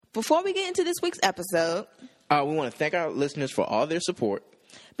Before we get into this week's episode, we want to thank our listeners for all their support.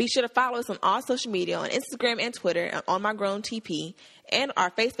 Be sure to follow us on all social media on Instagram and Twitter On My Grown TP, and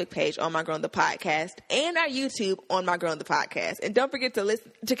our Facebook page On My Grown the Podcast, and our YouTube On My Grown the Podcast. And don't forget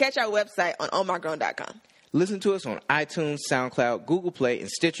to catch our website on onmygrown.com. Listen to us on iTunes, SoundCloud, Google Play, and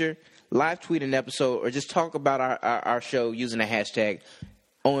Stitcher. Live tweet an episode or just talk about our show using the hashtag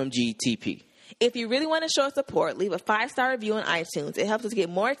OMGTP. If you really want to show us support, leave a 5-star review on iTunes. It helps us get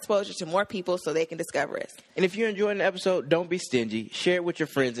more exposure to more people so they can discover us. And if you're enjoying the episode, don't be stingy. Share it with your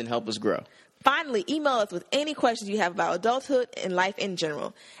friends and help us grow. Finally, email us with any questions you have about adulthood and life in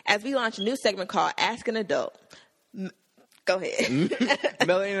general, as we launch a new segment called Ask an Adult. Go ahead.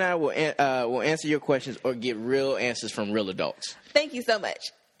 Melanie and I will answer your questions or get real answers from real adults. Thank you so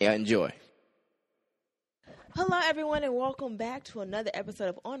much. Yeah, enjoy. Hello, everyone, and welcome back to another episode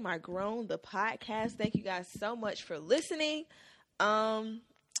of On My Grown, the podcast. Thank you guys so much for listening.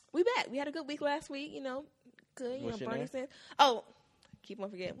 We back. We had a good week last week. Good. What's your Bernie name? said. Oh, keep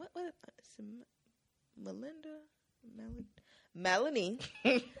on forgetting. What? Melinda, Melanie,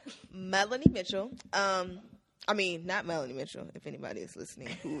 Melanie Mitchell. Not Melanie Mitchell. If anybody is listening,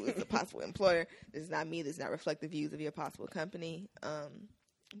 who is a possible employer, this is not me. This does not reflect the views of your possible company.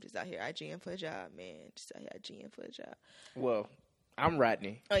 I'm just out here IGN for a job, man. Just out here IGN for a job. Well, I'm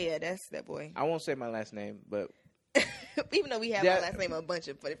Rodney. Oh, yeah, that's that boy. I won't say my last name, but... Even though we have my last name on a bunch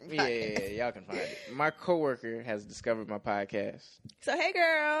of different podcasts. Yeah, y'all can find it. My coworker has discovered my podcast. So, hey,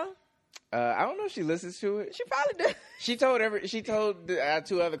 girl. I don't know if she listens to it. She probably does. She told our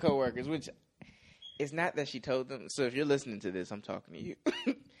 2 other coworkers, which it's not that she told them. So if you're listening to this, I'm talking to you.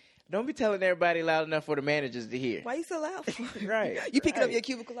 Don't be telling everybody loud enough for the managers to hear. Why you so loud for? Right. You picking up your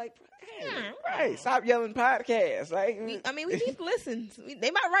cubicle like, right. Stop yelling podcast. We need to listen.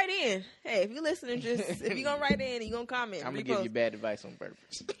 They might write in. Hey, if you're listening, if you're going to write in and you're going to comment. I'm going to give you bad advice on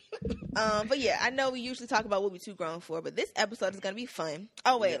purpose. But yeah, I know we usually talk about what we're too grown for, but this episode is going to be fun.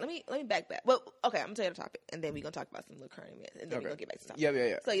 Oh, wait, let me back. Well, okay, I'm going to tell you the topic, and then we're going to talk about some little current events, and then we're going to get back to the topic.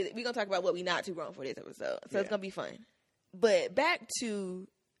 Yeah. So we're going to talk about what we're not too grown for this episode. So it's going to be fun. But back to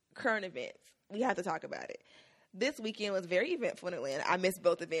current events. We have to talk about it. This weekend was very eventful in Atlanta. I missed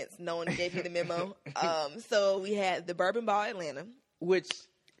both events. No one gave me the memo. So we had the Bourbon Ball Atlanta. Which,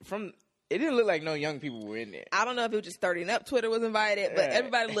 it didn't look like no young people were in there. I don't know if it was just 30 and up. Twitter was invited, but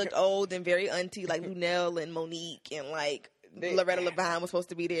everybody looked old and very auntie, like Lunel and Monique and Loretta Levine was supposed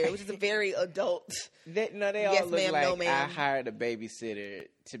to be there, which is a very adult. They all yes, look ma'am, like no, ma'am. I hired a babysitter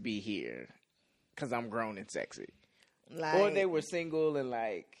to be here because I'm grown and sexy. Or they were single and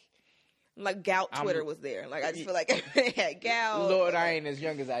gout Twitter was there. I just feel like everybody had gout. Lord, I ain't as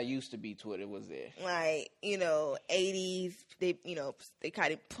young as I used to be. Twitter was there. 80s. They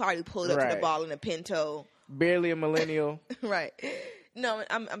kind of probably pulled up to the ball in a Pinto. Barely a millennial. Right. No,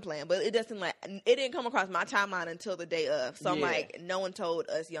 I'm playing, but it didn't come across my timeline until the day of. So I'm no one told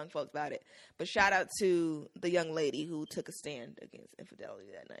us young folks about it. But shout out to the young lady who took a stand against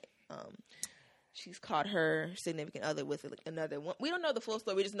infidelity that night. She's caught her significant other with another one. We don't know the full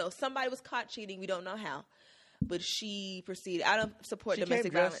story. We just know somebody was caught cheating. We don't know how. But she proceeded. I don't support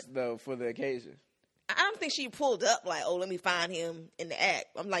domestic violence. Though, for the occasion. I don't think she pulled up let me find him in the act.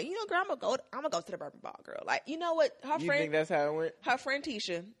 I'm like, girl, I'm gonna go to the Bourbon Ball, girl. You know what? You think that's how it went? Her friend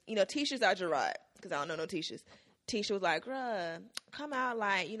Tisha, Tisha's our Gerard, because I don't know no Tishas. Tisha was like, bruh, come out,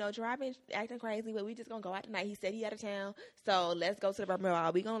 Gerard been acting crazy, but we just gonna go out tonight. He said he out of town, so let's go to the Bourbon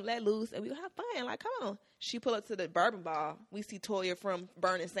Ball. We gonna let loose, and we gonna have fun. Come on. She pull up to the Bourbon Ball. We see Toya from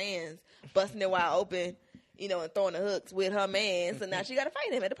Burning Sands busting it wide open, and throwing the hooks with her man. So now she got to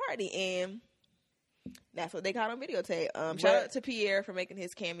fight him at the party, and that's what they caught on videotape. Shout out to Pierre for making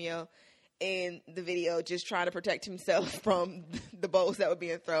his cameo in the video, just trying to protect himself from the bowls that were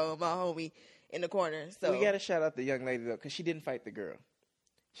being thrown. My homie in the corner. So we got to shout out the young lady though, because she didn't fight the girl.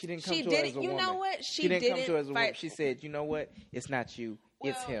 She didn't come to her as a woman. You know what? She didn't come to her as a woman. She said, "You know what? It's not you.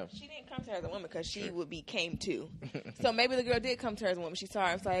 It's him." She didn't come to her as a woman because she came too. So maybe the girl did come to her as a woman. She saw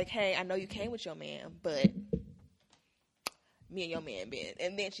her. It's like, hey, I know you came with your man, but me and your man been.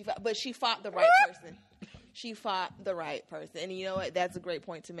 And then she fought the right person. She fought the right person. And you know what? That's a great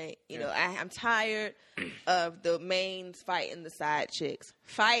point to make. I'm tired of the mains fighting the side chicks.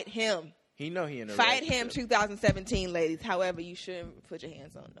 Fight him. He know he in a Fight him 2017, ladies. However, you shouldn't put your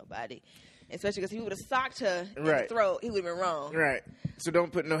hands on nobody. Especially because if he would have socked her in the throat, he would have been wrong. Right. So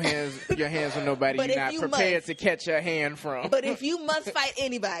don't put your hands on nobody you're not prepared to catch your hand from. But if you must fight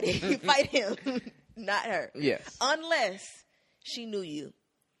anybody, you fight him, not her. Yes. Unless she knew you.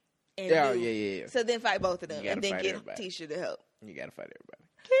 Yeah. So then fight both of them and then get everybody. Tisha to help. You got to fight everybody.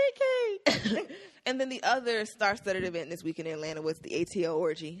 Kiki. And then the other star-studded event this week in Atlanta was the ATL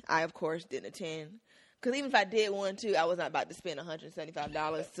orgy. I, of course, didn't attend. Because even if I did one, too, I was not about to spend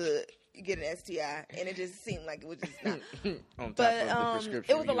 $175 to get an STI. And it just seemed like it was just not. On top But of the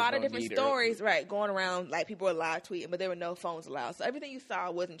prescription it was a you lot of gonna different need stories, right, going around. Like, people were live tweeting, but there were no phones allowed. So everything you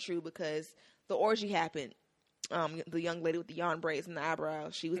saw wasn't true because the orgy happened. The young lady with the yarn braids and the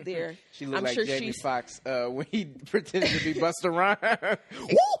eyebrows, she was there. She looked I'm like sure Jamie she's- Foxx when he pretended to be Busta Rhymes.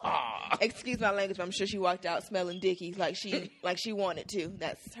 Woo-ha! Excuse my language, but I'm sure she walked out smelling Dickies like she wanted to.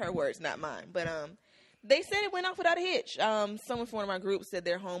 That's her words, not mine. But they said it went off without a hitch. Someone from one of my groups said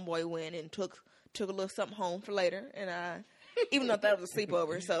their homeboy went and took a little something home for later. And even though that was a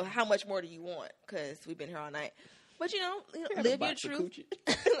sleepover, so how much more do you want? Because we've been here all night. But you know Had a live your box of truth.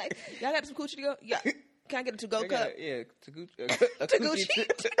 coochie. Like, y'all got some coochie to go? Yeah. Can I get a to-go I cup? got a coochie.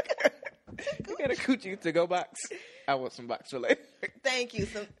 You got a coochie to-go box? I want some box for later. Thank you.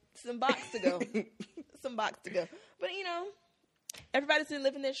 Some box to go. Some box to go. But, everybody's been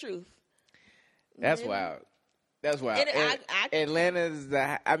living their truth. That's Living- wild. That's wild. And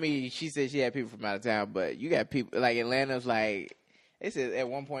Atlanta's she said she had people from out of town, but you got people, like Atlanta's like, they said at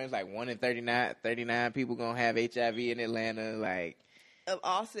one point it's like 1 in 39 people gonna have HIV in Atlanta, like. Of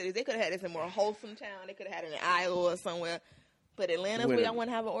all cities, they could have had this in a more wholesome town. They could have had it in Iowa or somewhere. But Atlanta, where y'all want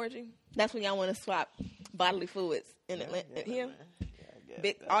to have an orgy? That's when y'all want to swap bodily fluids in Atlanta. Here,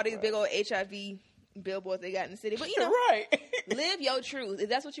 all these big old HIV billboards they got in the city. But right. live your truth. If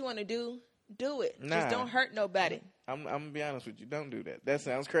that's what you want to do it. Nah. Just don't hurt nobody. I'm gonna be honest with you. Don't do that. That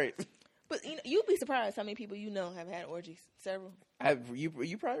sounds crazy. But you'd be surprised how many people have had orgies. Several.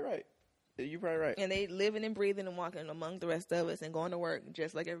 You probably right. You're probably right. And they living and breathing and walking among the rest of us and going to work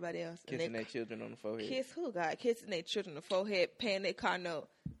just like everybody else. Kissing their children on the forehead. Kiss who, God? Kissing their children on the forehead, paying their car note,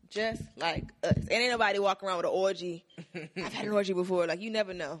 just like us. And ain't nobody walking around with an orgy. I've had an orgy before. Like, you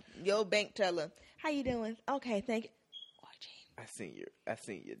never know. Your bank teller, how you doing? Okay, thank you. Orgy. I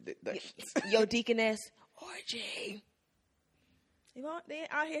seen your deductions. Yo, deaconess, orgy. They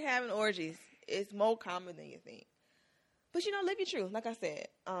out here having orgies. It's more common than you think. But live your truth. Like I said,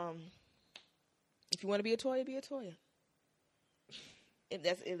 if you want to be a Toya, be a Toya. If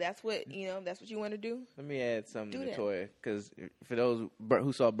that's what that's what you want to do. Let me add something Do to that. Toya, because for those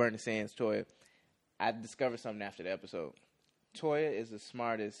who saw Burning Sands, Toya, I discovered something after the episode. Toya is the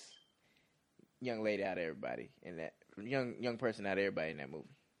smartest young lady out of everybody in that young person out of everybody in that movie,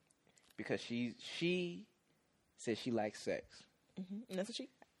 because she said she likes sex. Mm-hmm. And that's what she.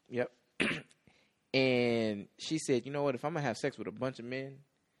 Yep. And she said, you know what? If I'm gonna have sex with a bunch of men,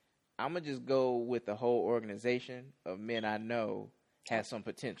 I'm gonna just go with the whole organization of men I know has some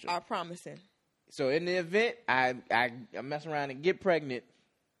potential. Are promising. So in the event I mess around and get pregnant,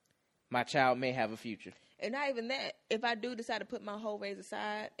 my child may have a future. And not even that. If I do decide to put my whole ways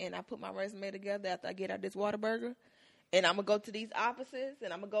aside and I put my resume together after I get out this Whataburger, and I'm gonna go to these offices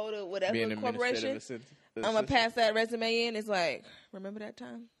and I'm gonna go to whatever Being corporation, I'm gonna pass that resume in. It's like, remember that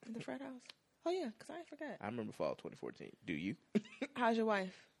time in the frat house? Oh yeah, because I ain't forgot. I remember fall 2014. Do you? How's your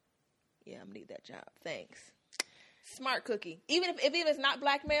wife? Yeah, I'm gonna need that job. Thanks. Smart cookie. Even if it's not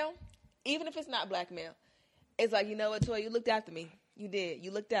blackmail, it's like, you know what, Toy, you looked after me. You did. You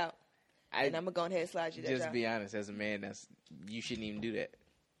looked out. And I'm gonna go ahead and slide you that Just job. be honest, as a man, you shouldn't even do that.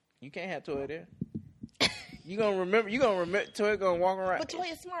 You can't have Toya there. You gonna remember. Toya gonna walk around. But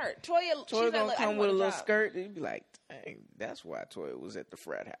Toya's smart. Toya Gonna come with a little skirt. And you be like, dang, that's why Toya was at the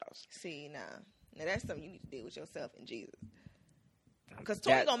frat house. See, now that's something you need to deal with yourself and Jesus. Because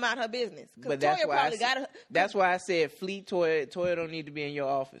Toya gonna mind her business. But Toya that's why I said fleet Toya. Toya don't need to be in your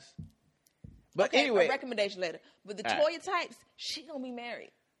office. But okay, anyway, a recommendation later. But the All Toya types, she gonna be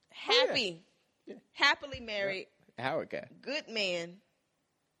married, happy, happily married, Howard Cat. good man.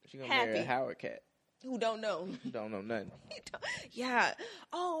 She gonna marry a Howard Cat. Who don't know? Don't know nothing. Yeah.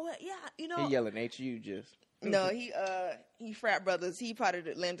 Oh, yeah. He yelling at you just. No, he frat brothers. He part of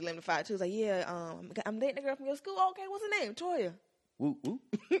the Lambda 5 too. He's like, yeah, I'm dating a girl from your school. Okay, what's her name? Toya. Woo woo.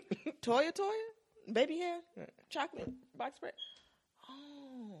 Toya. Baby hair, chocolate box spread.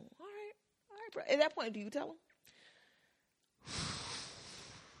 Oh, all right, bro. At that point, do you tell him?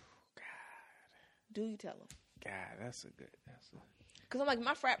 God. Do you tell him? God, that's a. Because I'm like,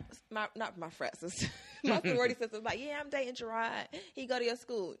 not my frat sister. My sorority sister's like, yeah, I'm dating Gerard. He go to your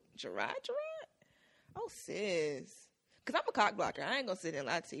school. Gerard? Oh, sis. Because I'm a cock blocker. I ain't going to sit there and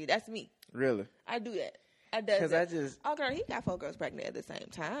lie to you. That's me. Really? I do that. I does that. Because oh, girl, he got 4 girls pregnant at the same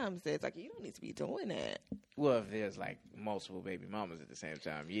time. So it's like, you don't need to be doing that. Well, if there's like multiple baby mamas at the same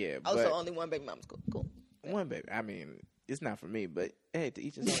time, yeah. Oh, so only one baby mama's cool. One baby. I mean, it's not for me, but hey, to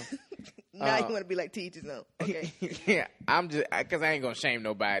each his own. Now you want to be like teachers, though. Okay. Yeah, I'm just because I ain't gonna shame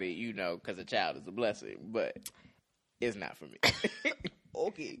nobody, because a child is a blessing, but it's not for me.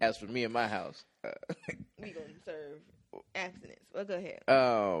 Okay. As for me and my house, we gonna serve abstinence. Well, go ahead.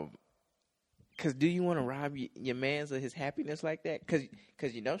 Cause do you want to rob your man's of his happiness like that? Cause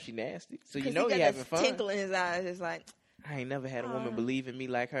she nasty, so you know he he having fun. Tinkle in his eyes, it's like I ain't never had a woman believe in me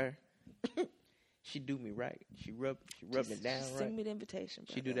like her. She do me right. She rub me down right. Send me the invitation.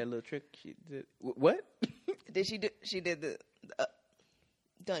 Brother. She do that little trick. She did what? Did she do? She did the.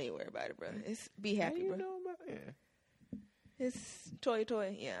 Don't even worry about it, bro. It's be happy, bro. Know about it? It's toy.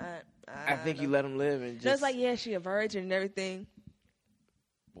 Yeah, I think you let him live and just. Just like she a virgin and everything.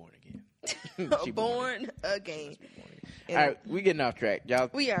 Born again. Born again. All right, we getting off track, y'all.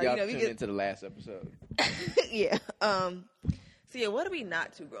 We are. Y'all tuned into the last episode. Yeah. So yeah, what are we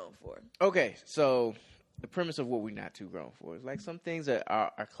not too grown for? Okay, so the premise of what we're not too grown for is like some things that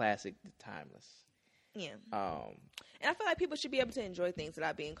are classic, timeless. Yeah. And I feel like people should be able to enjoy things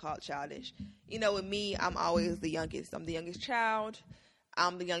without being called childish. With me, I'm always the youngest. I'm the youngest child.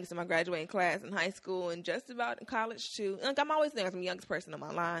 I'm the youngest in my graduating class in high school and just about in college too. Like I'm always there. I'm the youngest person on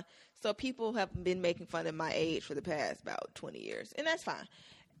my line. So people have been making fun of my age for the past about 20 years, and that's fine.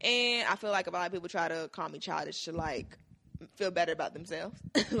 And I feel like a lot of people try to call me childish to like feel better about themselves.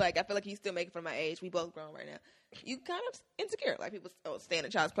 Like I feel like he's still making fun of my age. We both grown right now. You kind of insecure. Like people stay in a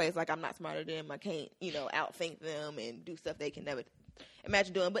child's place. Like I'm not smarter than them. I can't, outthink them and do stuff they can never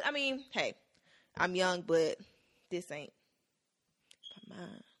imagine doing. But I mean, hey, I'm young, but this ain't my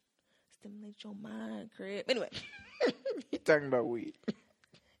mind. Stimulate your mind, crib. Anyway, you talking about weed?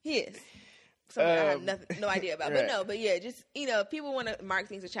 Yes. Something I have no idea about. Right. But yeah, just, people want to mark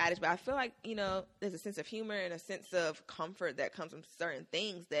things as childish, but I feel like, there's a sense of humor and a sense of comfort that comes from certain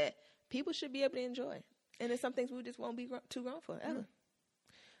things that people should be able to enjoy. And it's some things we just won't be too grown for, ever.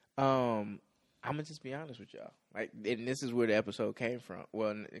 I'm going to just be honest with y'all. Like, and this is where the episode came from.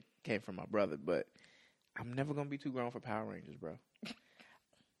 Well, it came from my brother, but I'm never going to be too grown for Power Rangers, bro.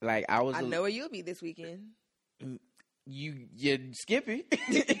 Like, I know where you'll be this weekend. You Skippy.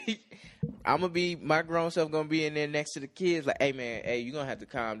 My grown self gonna be in there next to the kids. Like, hey man, you gonna have to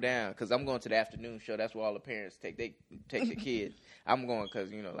calm down because I'm going to the afternoon show. That's where all the parents take their kids. I'm going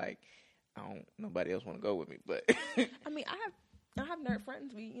because nobody else want to go with me. But I mean, I have nerd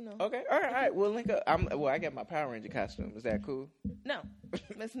friends. Okay, all right. We'll link up. I got my Power Ranger costume. Is that cool? No,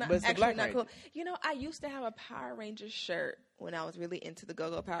 it's not. But it's actually not Ranger. Cool. I used to have a Power Ranger shirt when I was really into the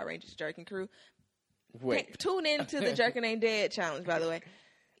Go-Go Power Rangers Jerkin crew. Wait. Tune in to the Jerkin Ain't Dead challenge, by the way.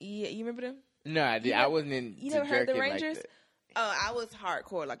 Yeah, you remember them? No, I did. I wasn't in. You never heard the Jerkin Rangers? Like I was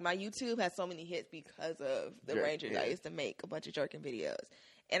hardcore. Like my YouTube has so many hits because of the Rangers. Yeah. I used to make a bunch of Jerkin videos,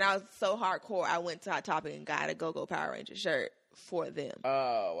 and I was so hardcore. I went to Hot Topic and got a Go-Go Power Ranger shirt for them. Oh,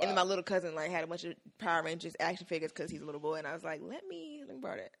 wow. And then my little cousin had a bunch of Power Rangers action figures because he's a little boy, and I was like, let me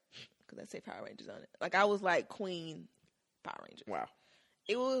borrow that because that say Power Rangers on it. Like I was like Queen Power Rangers. Wow.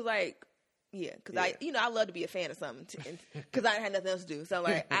 It was like. Yeah, because I love to be a fan of something because I had nothing else to do. So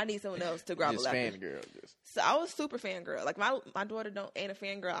like, I need someone else to grovel after. Fangirl. So I was super fangirl. Like my daughter ain't a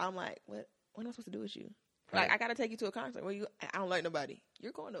fangirl. I'm like, what am I supposed to do with you? Like I gotta take you to a concert. I don't like nobody.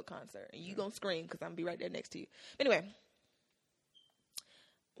 You're going to a concert and you gonna scream because I'm gonna be right there next to you. Anyway,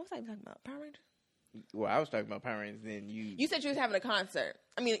 what was I even talking about? Power Rangers? Well, I was talking about Power Rangers. Then you said you was having a concert.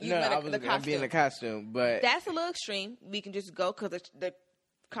 I mean, I was gonna be in a costume, but that's a little extreme. We can just go because the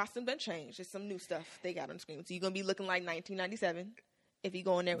costume done changed. There's some new stuff they got on the screen. So you're going to be looking like 1997 if you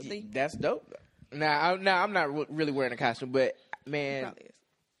go in there with the... That's dope. Now, I'm not really wearing a costume, but, man,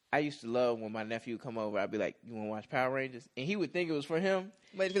 I used to love when my nephew would come over. I'd be like, you want to watch Power Rangers? And he would think it was for him.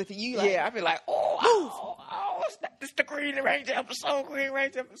 But for you, like... Yeah, I'd be like, it's the Green Ranger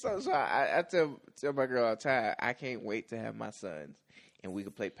episode. So I tell my girl all the time, I can't wait to have my sons. And we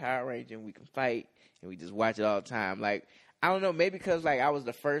can play Power Ranger, and we can fight, and we just watch it all the time. Like... I don't know, maybe because, like,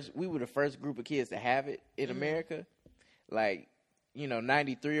 we were the first group of kids to have it in America. Like,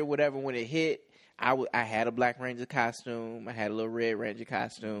 93 or whatever, when it hit, I had a Black Ranger costume. I had a little Red Ranger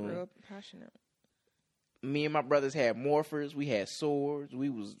costume. Real passionate. Me and my brothers had morphers. We had swords.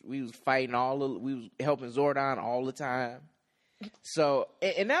 We was fighting we was helping Zordon all the time. So,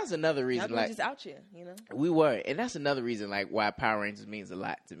 and that's another reason, y'all just out here, We were, and that's another reason, like, why Power Rangers means a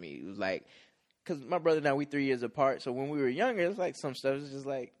lot to me. It was like, because my brother and I, we 3 years apart. So when we were younger, it's like some stuff is just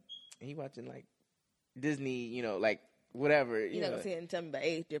like, he watching like Disney, like whatever. You're not going to sit and tell me about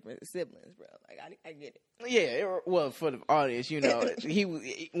 8 different siblings, bro. Like, I get it. Yeah, well, for the audience,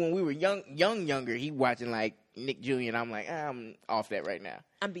 when we were younger, he watching like Nick Jr. And I'm like, I'm off that right now.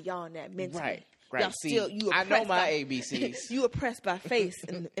 I'm beyond that mentally. Right. Y'all See, I know my ABCs. You oppressed by face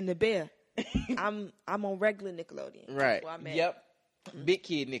and the bear. I'm on regular Nickelodeon. Right. That's where I'm at. Yep. Big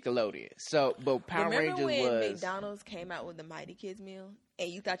kid Nickelodeon. So, but Power Remember Rangers when was McDonald's came out with the Mighty Kids meal, and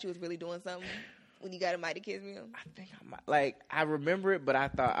you thought you was really doing something when you got a Mighty Kids meal? I think I remember it, but I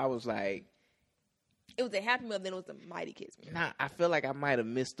thought I was like, It was a Happy Meal, then it was the Mighty Kids meal. nah. I feel like I might have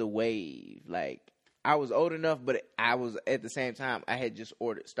missed the wave. Like I was old enough, but I was at the same time. I had just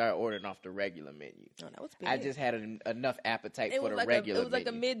started ordering off the regular menu. Oh, that was big. I just had enough appetite for the like regular. It was like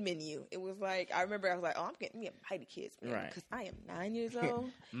a menu. mid menu. It was like I remember I was like, oh, I'm getting me a Mighty Kids meal Right. because I am 9 years old.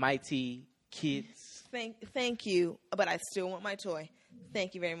 Mighty Kids. Thank you, but I still want my toy.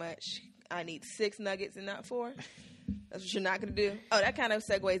 Thank you very much. I need 6 nuggets and not 4. That's what you're not gonna do. Oh, that kind of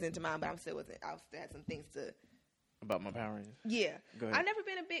segues into mine, but I still had some things to. About my Power Rangers. Yeah. Go ahead. I've never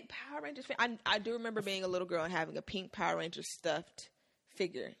been a big Power Rangers fan. I do remember being a little girl and having a pink Power Ranger stuffed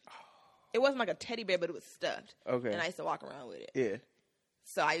figure. It wasn't like a teddy bear, but it was stuffed. Okay. And I used to walk around with it. Yeah.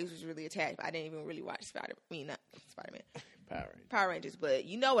 So I was really attached. But I didn't even really watch Spider-Man. Power Rangers. Power Rangers. But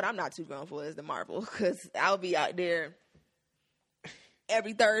you know what I'm not too grown for is the Marvel. Because I'll be out there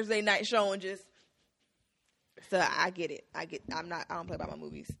every Thursday night showing just... So I get it. I don't play by my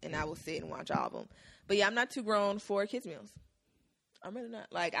movies. And I will sit and watch all of them. But yeah, I'm not too grown for kids meals. I'm really not.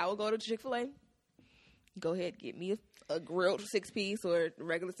 Like, I will go to Chick-fil-A. Go ahead, get me a grilled 6-piece or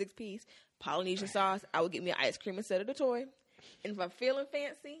regular 6-piece. Polynesian sauce. I will get me an ice cream instead of the toy. And if I'm feeling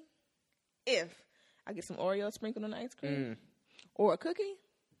fancy, I get some Oreos sprinkled on the ice cream or a cookie.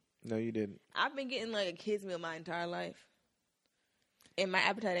 No, you didn't. I've been getting like a kids meal my entire life. And my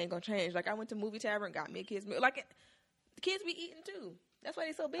appetite ain't gonna change. Like, I went to Movie Tavern and got me a kids meal. Like, the kids be eating too. That's why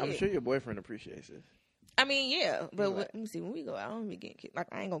they so big. I'm sure your boyfriend appreciates it. I mean, yeah. But Right. let me see. When we go, I don't be getting kids. Like,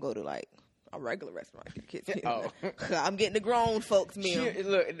 I ain't gonna go to like a regular restaurant and get kids meal. Oh. I'm getting the grown folks meal.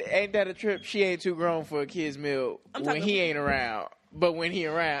 Look, ain't that a trip? She ain't too grown for a kid's meal I'm when talking- he ain't around. But when he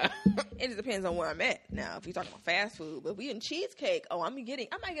around, It just depends on where I'm at. Now, if you're talking about fast food, but if we in cheesecake, I might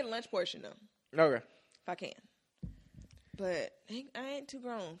get a lunch portion though, okay. if I can. But I ain't too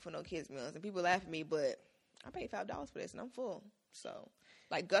grown for no kids meals, and people laugh at me, but I paid $5 for this, and I'm full. So,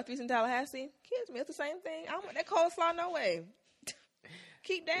 like Guthrie's in Tallahassee, kids meals the same thing. I don't want that coleslaw, no way.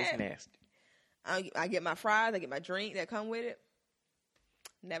 Keep that. It's nasty. I get my fries, I get my drink that come with it.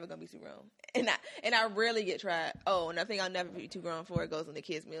 Never gonna be too grown. And I rarely get tried. Oh, and I think I'll never be too grown for it goes on the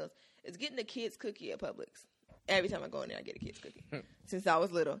kids' meals. It's getting a kid's cookie at Publix. Every time I go in there, I get a kid's cookie. Since I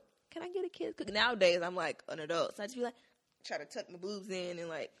was little. Can I get a kid's cookie? Nowadays, I'm like an adult. So I just be like, try to tuck my boobs in and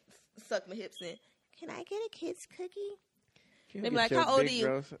like suck my hips in. Can I get a kid's cookie? They be like, how old are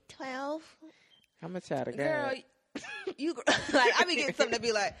you? 12. I'm a child of Girl, you like I be getting something to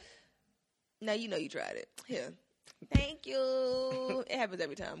be like, now you know you tried it. Here. Thank you. It happens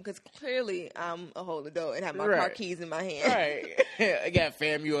every time because clearly I'm a whole adult and have my car keys in my hand. Right. I got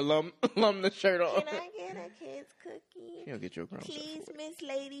FAMU alum the shirt on. Can I get a kid's cookie? You don't get your grown Please, Miss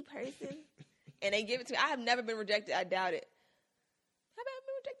Lady Person. And they give it to me. I have never been rejected. I doubt it. Have I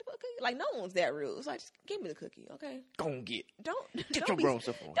been rejected for a cookie? Like, no one's that rude. It's like, just give me the cookie, okay? Gon' get Don't your be, grown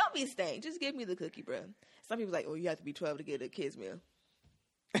stuff on. Don't be stank. Just give me the cookie, bro. Some people like, oh, you have to be 12 to get a kid's meal.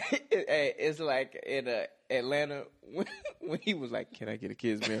 It's like in Atlanta when he was like, "Can I get a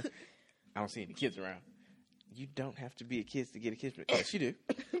kid's meal?" I don't see any kids around. You don't have to be a kid to get a kid's meal. Yes, you do.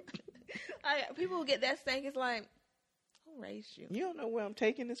 People who get that stank is like, who raised you? You don't know where I'm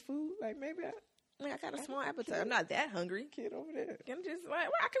taking this food. Like maybe I got a small appetite. I'm not that hungry. kid over there. I'm just like,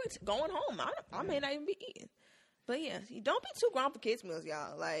 well, I could be going home. I may not even be eating. But yeah, don't be too grown for kids meals,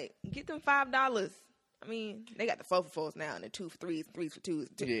 y'all. Like, get them $5. I mean, they got the 4 for 4s now and the 2 for 3s, 3s for 2s.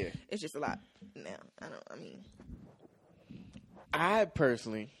 Yeah. It's just a lot now. I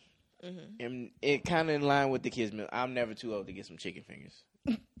personally am it kind of in line with the kids meal. I'm never too old to get some chicken fingers.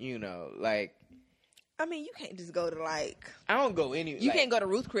 You know, like. I mean, you can't just go to like. I don't go anywhere. You can't go to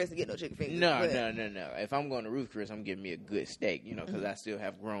Ruth Chris and get no chicken fingers. No. If I'm going to Ruth Chris, I'm getting me a good steak, you know, because I still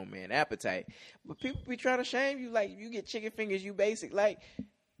have grown man appetite. But people be trying to shame you, like, you get chicken fingers, you basic. Like,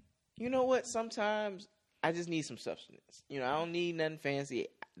 you know what? Sometimes I just need some substance. You know, I don't need nothing fancy.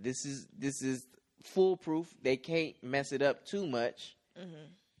 This is foolproof. They can't mess it up too much.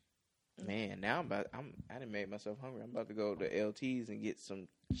 Man, now I done made myself hungry. I'm about to go to LT's and get some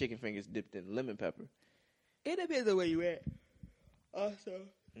chicken fingers dipped in lemon pepper. It depends on where you at. Also,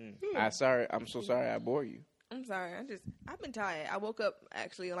 I'm so sorry I bore you. I'm sorry. I've been tired. I woke up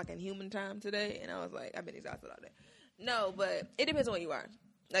actually like in human time today, and I was like, I've been exhausted all day. No, but it depends on where you are.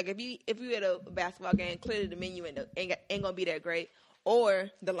 Like if you at a basketball game, clearly the menu ain't gonna be that great,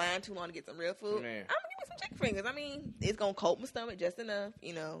 or the line too long to get some real food. Man. I'm gonna give me some chicken fingers. I mean, it's gonna coat my stomach just enough,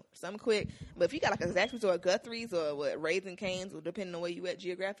 you know, something quick. But if you got like a Zaxby's or a Guthrie's or what Raising Cane's, or depending on where you at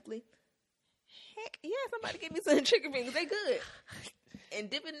geographically, Heck yeah, somebody give me some chicken fingers. They good. And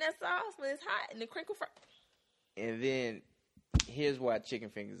dip it in that sauce when it's hot and the crinkle fry. And then here's why chicken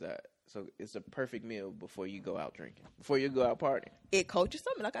fingers are. So it's a perfect meal before you go out drinking, before you go out partying. It coaches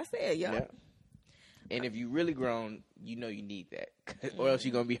something, like I said, y'all. Yeah. And if you really grown, you know you need that, or else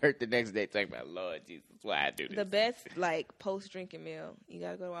you're gonna be hurt the next day. Talking about, Lord Jesus, why I do this. The best like post drinking meal, you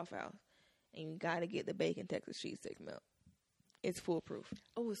gotta go to Waffle House, and you gotta get the bacon Texas cheesesteak melt. It's foolproof.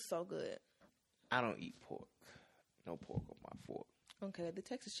 Oh, it's so good. I don't eat pork. No pork on my fork. Okay, the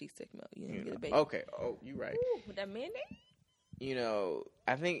Texas cheesesteak melt. You didn't get the bacon. Okay. Oh, you're right. Ooh, with that mayonnaise. You know,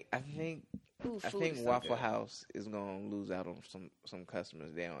 I think Ooh, I food think is so Waffle good. House is gonna lose out on some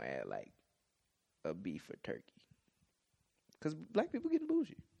customers. They don't add like a beef or turkey because black people getting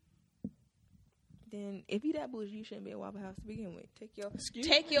bougie. Then if you that bougie, you shouldn't be at Waffle House to begin with. Take Excuse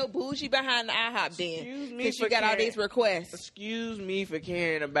your bougie behind the IHOP Excuse then, me because you for got all caring. these requests. Excuse me for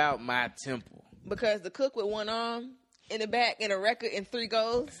caring about my temple. Because the cook with one arm in the back and a record and 3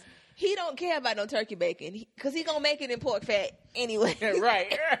 goals, he don't care about no turkey bacon because he gonna make it in pork fat anyway.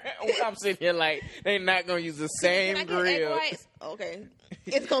 Right. I'm sitting here like they're not gonna use the Can I same get egg grill. whites? Okay,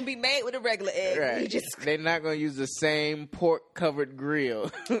 it's gonna be made with a regular egg. You Right. just They're not gonna use the same pork covered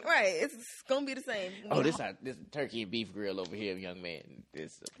grill. right. It's gonna be the same. Oh, this turkey and beef grill over here, young man.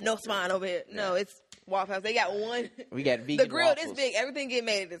 This no spine over here. No, it's Waffle House. They got one. We got vegan The grill waffles. this big. Everything get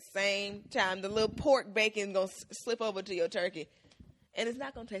made at the same time. The little pork bacon gonna slip over to your turkey, and it's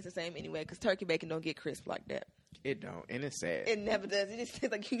not gonna taste the same anyway because turkey bacon don't get crisp like that. It don't, and it's sad. It never does. It just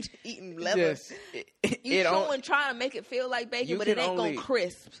tastes like you eating leather. Just, You chewing, trying to make it feel like bacon, You but it can ain't only- gonna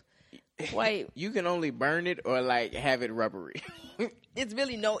crisp. Wait, you can only burn it or like have it rubbery. it's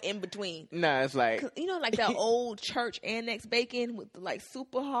really no in between. Nah, it's like 'Cause you know, like that old church annex bacon with the like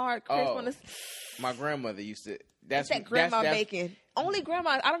super hard crisp on the. my grandmother used to. That's That grandma that's- bacon. Only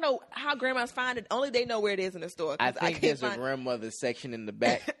grandma. I don't know how grandmas find it. Only they know where it is in the store. 'Cause I think can't there's a find. grandmother section in the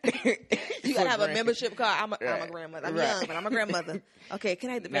back. You gotta have a membership card. I'm a Right. grandmother. I'm Right. young, but I'm a grandmother. Okay, can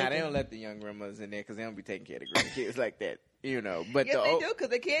I have the bacon? Nah, they don't let the young grandmothers in there because they don't be taking care of the grandkids like that. You know, but Yes, the they old, do because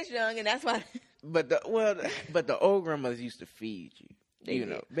the kid's young, and that's why. but the old grandmothers used to feed you. They You did.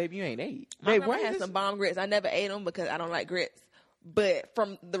 know, baby, you ain't ate. My Babe, grandma why had is some bomb grits. I never ate them because I don't like grits. But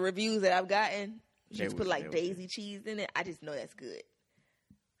from the reviews that I've gotten, she They just was- put like they was daisy cheese in it. I just know that's good.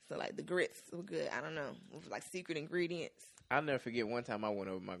 So like the grits were good. I don't know, with like secret ingredients. I'll never forget one time I went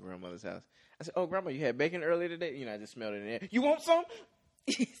over to my grandmother's house. I said, "Oh, grandma, you had bacon earlier today?" You know, I just smelled it in there. You want some?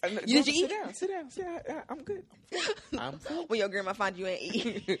 Did Grandma, you sit eat? down, sit down, sit down. I'm good. I'm full. When your grandma find you ain't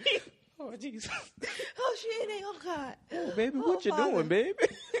eating. Oh, Jesus. Oh shit! Oh God. Oh, baby, Oh, what you Father. doing, baby?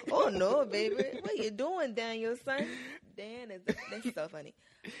 Oh no, baby. What you doing, Daniel, son? Dan is that's so funny.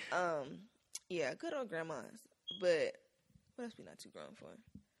 Yeah, good old grandmas. But what else we not too grown for?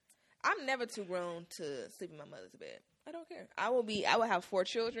 I'm never too grown to sleep in my mother's bed. I don't care. I will have 4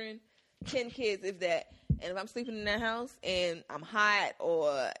 children, 10 kids if that. And if I'm sleeping in that house and I'm hot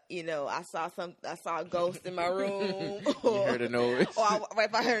or, you know, I saw a ghost in my room or You heard a noise. or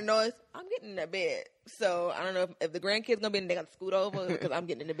if I heard a noise, I'm getting in that bed. So I don't know if the grandkids gonna be in, they gotta scoot over because I'm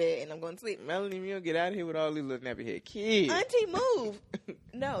getting in the bed and I'm going to sleep. Melanie, you don't get out of here with all these little nappy head kids. Auntie, move.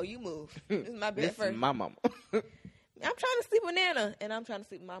 No, you move. This is my bed This first. is my mama. I'm trying to sleep with Nana, and I'm trying to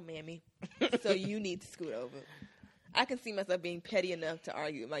sleep with my mammy. So you need to scoot over. I can see myself being petty enough to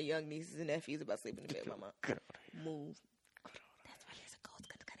argue with my young nieces and nephews about sleeping in bed with my mom. Get over Move. That's why there's a ghost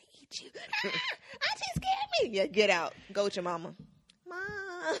that's gonna eat you. Auntie scared me. Yeah, get out. Go with your mama.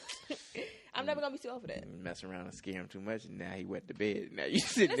 Mom. I'm never gonna be too old for that. there. Mess around and scare him too much, and now he wet the bed. Now you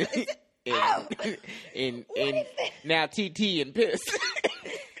sitting Is there. it- And What is that? now TT and piss.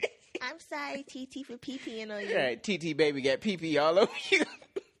 I'm sorry, TT, for pee-peeing on you. All right, TT baby got pee all over you.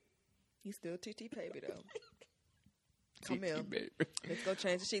 You still TT baby though. Come TT here. baby. Let's go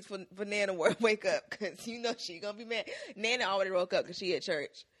change the sheets for Nana to wake up because you know she gonna be mad. Nana already woke up because she at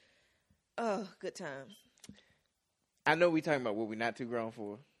church. Oh, good times. I know we talking about what we're not too grown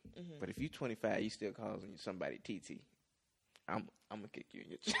for, Mm-hmm. but if you 25, you still calling somebody TT. I'm gonna kick you in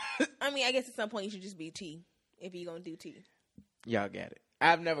your chest. I mean, I guess at some point you should just be T if you gonna do T. Y'all got it.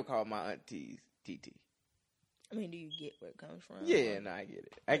 I've never called my aunties TT. I mean, do you get where it comes from? Yeah, no, I get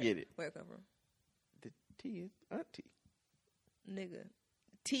it. I get it. Where it come from? The T is auntie. Nigga.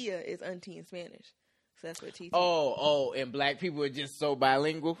 Tia is auntie in Spanish. So that's what TT. Oh, and black people are just so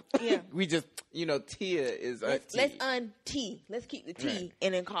bilingual. Yeah. We just, Tia is auntie. Let's un-T. Let's keep the T Right.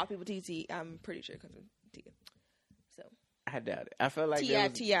 and then call people TT. I'm pretty sure it comes from Tia. So, I doubt it. I felt like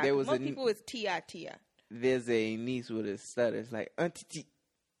T-I-T-I. there was Most people is T-I-T-I. there's a niece with a stutter. It's like auntie T.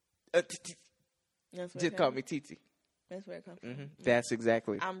 Auntie T. That's what Just it call is. me TT. That's where it comes from. That's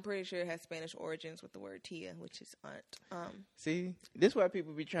exactly. I'm pretty sure it has Spanish origins with the word tia, which is aunt. See, this is why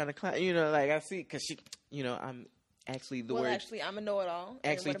people be trying to climb. You know, like I see, because she, you know, I'm actually the word. Actually, I'm a know-it-all.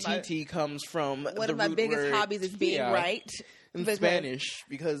 Actually, TT comes from one of my biggest hobbies is being right in Spanish,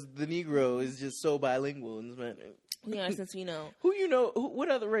 because the Negro is just so bilingual in Spanish. Yeah, since you know, what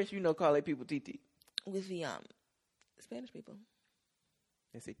other race call their people TT? With the Spanish people,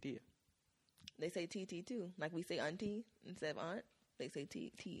 they say tia. They say TT too. Like we say auntie instead of aunt. They say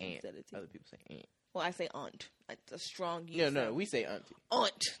TT instead of T. Other people say aunt. Well, I say aunt. It's a strong use. No, we say auntie.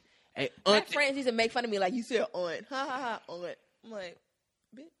 Aunt. Hey, my friends used to make fun of me like, you said aunt. Ha ha ha, aunt. I'm like,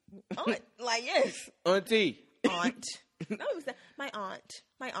 bitch, aunt. Like, yes. Auntie. Aunt. No, it was my aunt.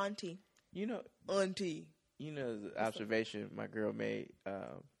 My auntie. You know. Auntie. You know the observation my girl made.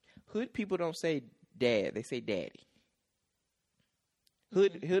 Hood people don't say dad. They say daddy.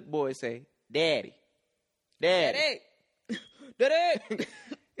 Hood boys say daddy. Daddy. Daddy.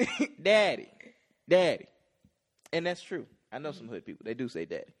 Daddy. Daddy. And that's true. I know some hood people. They do say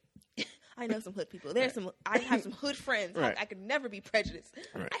daddy. I know some hood people. I have some hood friends. Right. I could never be prejudiced.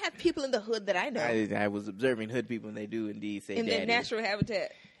 Right. I have people in the hood that I know. I was observing hood people, and they do indeed say in daddy. their natural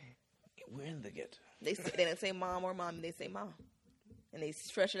habitat. We're in the ghetto. They don't say mom or mommy. They say mom. And they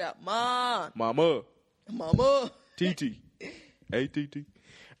stretch it out. Mom. Mama. Mama. TT. Hey, TT.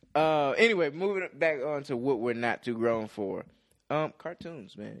 Anyway, moving back on to what we're not too grown for.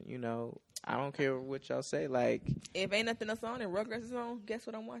 Cartoons, man. You know, I don't care what y'all say. Like, if ain't nothing else on and Rugrats is on, guess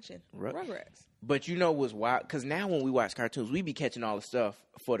what I'm watching? Rugrats. But you know what's wild? Because now when we watch cartoons, we be catching all the stuff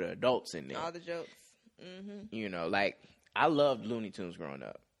for the adults in there. All the jokes. Mm-hmm. You know, like, I loved Looney Tunes growing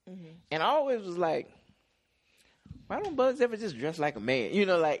up. Mm-hmm. And I always was like, why don't Bugs ever just dress like a man? You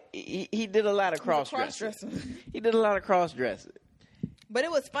know, like, he did a lot of cross-dressing. He did a lot of cross-dressing. But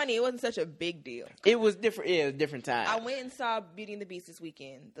it was funny. It wasn't such a big deal. It was different. Yeah, it was a different time. I went and saw Beauty and the Beast this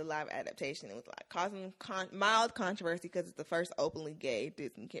weekend, the live adaptation. It was like causing mild controversy because it's the first openly gay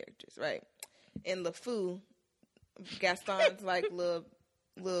Disney characters, right? And LeFou, Gaston's like little,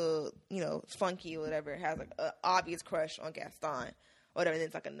 funky or whatever, has like an obvious crush on Gaston, or whatever. And then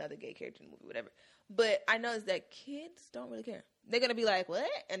it's like another gay character in the movie, whatever. But I noticed that kids don't really care. They're gonna be like, what?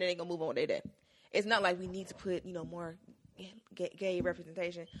 And then they're gonna move on with their day. It's not like we need to put, more gay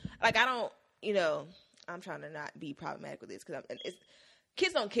representation. Like, I don't, I'm trying to not be problematic with this because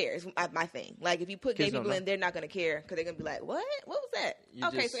kids don't care is my thing. Like, if you put gay people in, they're not going to care because they're going to be like, what was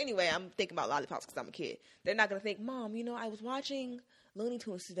that? So anyway, I'm thinking about lollipops because I'm a kid. They're not going to think, Mom, I was watching Looney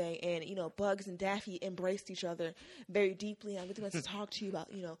Tunes today and, Bugs and Daffy embraced each other very deeply. I really want to talk to you about,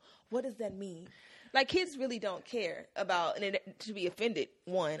 what does that mean? Like, kids really don't care about, and to be offended,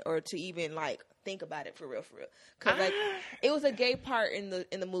 one, or to even, like, think about it for real. Because, like, it was a gay part in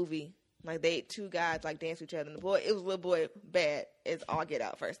the movie. Like, two guys, like, dance with each other. And the boy, it was little boy bad as all get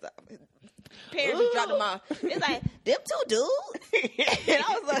out first off. Parents just dropped him off. It's like, them two dudes? And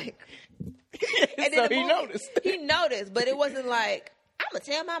I was like... And then so he noticed. He noticed, but it wasn't like, I'm going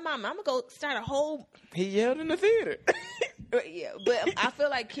to tell my mom, I'm going to go start a whole... He yelled in the theater. Yeah, but I feel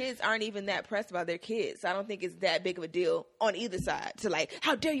like kids aren't even that pressed about their kids. So I don't think it's that big of a deal on either side to like,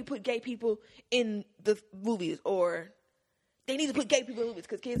 how dare you put gay people in the movies, or they need to put gay people in movies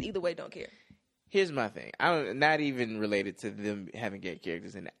because kids either way don't care. Here's my thing. Not even related to them having gay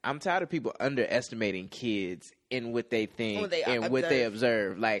characters in it. I'm tired of people underestimating kids in what they think and what they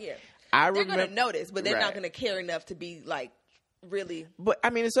observe. Like, yeah. They're going to notice, but they're not going to care enough to be like really. But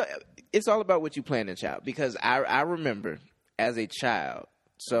I mean, it's all about what you plan as a child, because I remember as a child,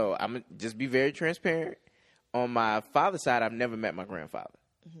 so I'm going to just be very transparent. On my father's side, I've never met my grandfather.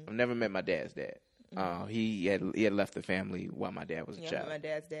 Mm-hmm. I've never met my dad's dad. Mm-hmm. He had left the family while my dad was a child. I met my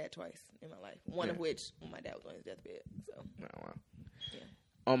dad's dad twice in my life. One of which, when my dad was on his deathbed. So. Oh, wow. Yeah.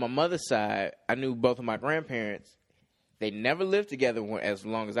 On my mother's side, I knew both of my grandparents. They never lived together as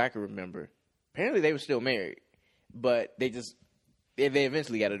long as I can remember. Apparently, they were still married, but they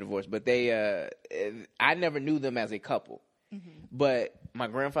eventually got a divorce. But I never knew them as a couple. Mm-hmm. But my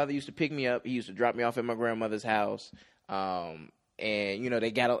grandfather used to pick me up. He used to drop me off at my grandmother's house. And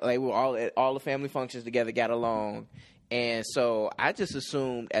they were all the family functions together, got along. And so I just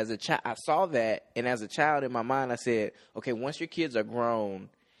assumed as a child, I saw that, and as a child in my mind, I said, okay, once your kids are grown,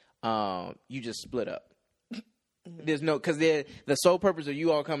 you just split up. There's because the sole purpose of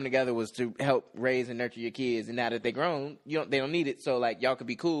you all coming together was to help raise and nurture your kids, and now that they're grown, they don't need it. So like y'all could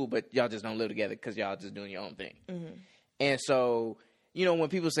be cool, but y'all just don't live together because y'all just doing your own thing. Mm-hmm. And so, when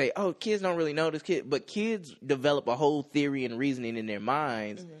people say, "Oh, kids don't really know this kid," but kids develop a whole theory and reasoning in their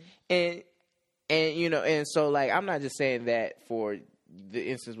minds, mm-hmm. and so like I'm not just saying that for the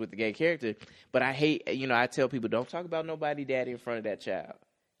instance with the gay character. But I hate, I tell people don't talk about nobody daddy in front of that child.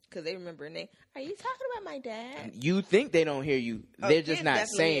 Because they remember and are you talking about my dad? You think they don't hear you. They're just not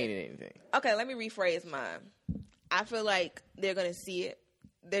saying anything. Okay, let me rephrase mine. I feel like they're going to see it.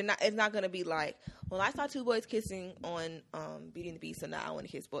 It's not going to be like, well, I saw two boys kissing on Beauty and the Beast, so now I want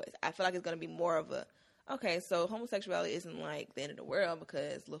to kiss boys. I feel like it's going to be more of a, okay, so homosexuality isn't like the end of the world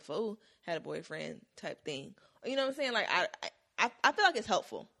because LeFou had a boyfriend type thing. You know what I'm saying? Like, I feel like it's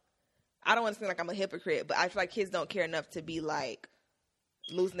helpful. I don't want to seem like I'm a hypocrite, but I feel like kids don't care enough to be like,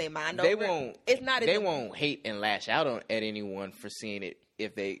 losing their mind over it. It's not. They won't hate and lash out at anyone for seeing it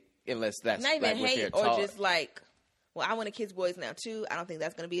unless that's not even like hate what they're or taught. just like, well, I want to kiss boys now too. I don't think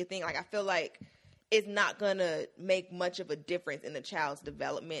that's going to be a thing. Like I feel like it's not going to make much of a difference in the child's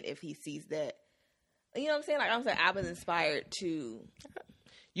development if he sees that. You know what I'm saying? Like I'm saying, I was inspired to.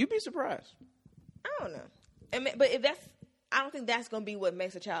 You'd be surprised. I don't know, but if that's, I don't think that's going to be what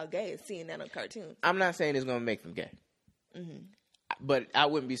makes a child gay is seeing that on cartoons. I'm not saying it's going to make them gay. Mm-hmm. But I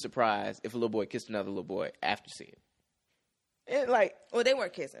wouldn't be surprised if a little boy kissed another little boy after seeing it. And well, they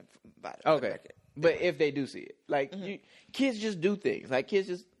weren't kissing. Okay, but if they do see it, kids just do things. Like kids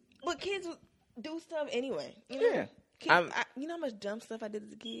just. But kids do stuff anyway. You know? Yeah. Kids, you know how much dumb stuff I did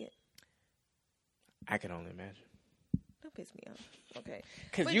as a kid? I can only imagine. Don't piss me off. Okay.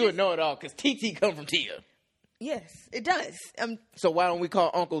 Because you would know it all. Because TT come from Tia. Yes, it does. So why don't we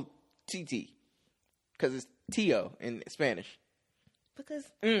call Uncle TT? Because it's Tio in Spanish. Because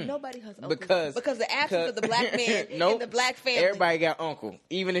nobody has uncles. Because the absence of the black man nope, in the black family. Everybody got uncle.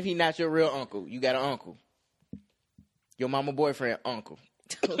 Even if he's not your real uncle, you got an uncle. Your mama boyfriend, uncle.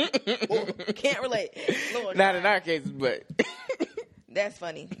 Can't relate. Lord, not in our cases, but. That's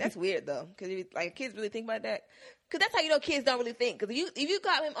funny. That's weird, though. Because kids really think about that. Because that's how you know kids don't really think. Because if you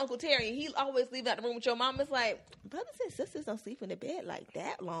call him Uncle Terry and he always leave out the room with your mom, it's like, brothers and sisters don't sleep in the bed like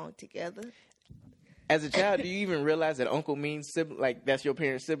that long together. As a child, do you even realize that uncle means sibling? Like, that's your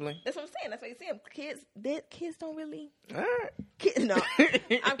parent's sibling? That's what I'm saying. That's what you're saying. Kids don't really. All right. No,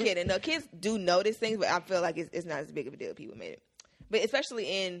 I'm kidding. No, kids do notice things, but I feel like it's not as big of a deal. People made it. But especially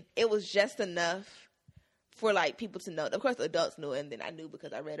it was just enough for, like, people to know. Of course, the adults knew, and then I knew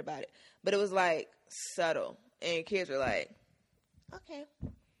because I read about it. But it was, like, subtle. And kids were like, okay.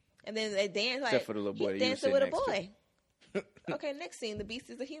 And then they dance like, except for the little boy, he's dancing with a boy. Okay, next scene, the beast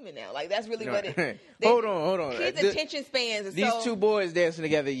is a human now. Like, that's really what it... Hold on. Kids' attention spans are these two boys dancing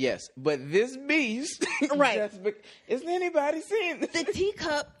together, yes. But this beast... Right. Isn't anybody seeing this? The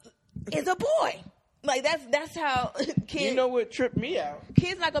teacup is a boy. Like, that's how kids... You know what tripped me out?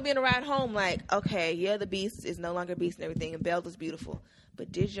 Kids not going to be on the ride home like, okay, yeah, the beast is no longer beast and everything, and Belle's beautiful.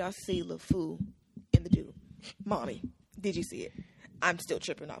 But did y'all see LeFou in the dude? Mommy, did you see it? I'm still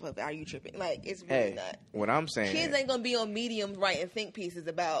tripping off of it. Are you tripping? Like, it's really not. What I'm saying... Kids ain't going to be on Medium writing think pieces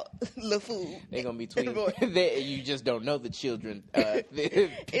about LeFou. They're going to be tweeting. You just don't know the children.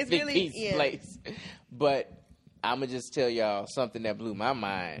 It's really... Yeah. Place. But I'm going to just tell y'all something that blew my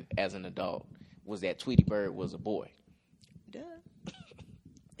mind as an adult was that Tweety Bird was a boy. Duh.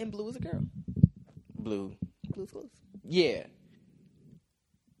 And Blue was a girl. Blue. Blue's Clues. Yeah.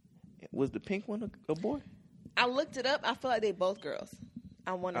 Was the pink one a boy? I looked it up. I feel like they both girls.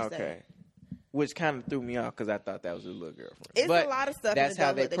 I want to say. Which kind of threw me off because I thought that was a little girlfriend. It's a lot of stuff that's in the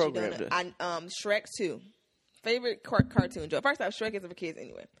how they that programmed you it. don't know. Shrek 2. Favorite cartoon joke. First off, Shrek isn't for kids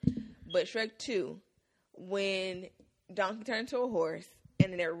anyway. But Shrek 2, when Donkey turned into a horse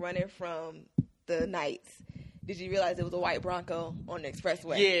and then they're running from the knights, did you realize it was a white Bronco on the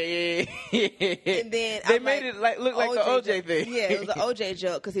expressway? Yeah. And then they made it look like the OJ thing. Yeah, it was an OJ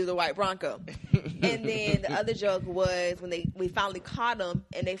joke because he was a white Bronco. And then the other joke was when we finally caught him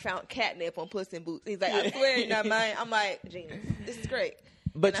and they found catnip on Puss in Boots. He's like, I swear you're not mine. I'm like, genius. This is great.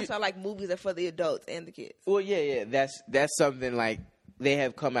 But that's why like movies are for the adults and the kids. Well, yeah. That's something like they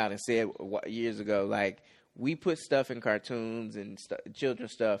have come out and said years ago. Like, we put stuff in cartoons and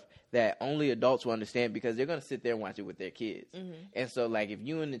children's stuff that only adults will understand because they're going to sit there and watch it with their kids. Mm-hmm. And so, like, if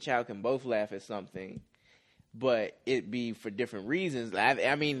you and the child can both laugh at something, but it be for different reasons,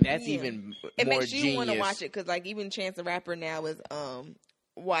 I mean, that's even it more makes you genius. want to watch it because, like, even Chance the Rapper now is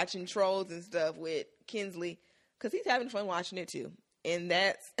watching Trolls and stuff with Kinsley because he's having fun watching it too, and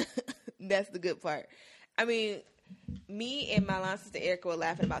that's the good part. I mean, me and my line sister Erica were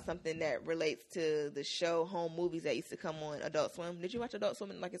laughing about something that relates to the show Home Movies that used to come on Adult Swim. Did you watch Adult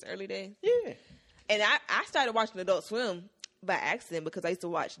Swim in like its early days? Yeah. And I started watching Adult Swim by accident because I used to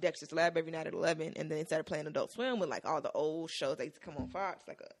watch Dexter's Lab every night at 11, and then they started playing Adult Swim with like all the old shows that used to come on Fox,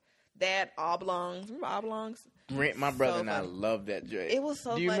 like That, Oblongs. Remember Oblongs? My brother and I loved that joke. It was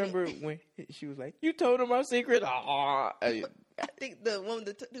so funny. Do you remember when she was like, "You told him our secret"? I think the one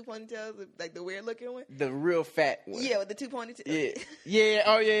with the two ponytails, like the weird looking one. The real fat one. Yeah, with the two ponytails. Yeah. Yeah.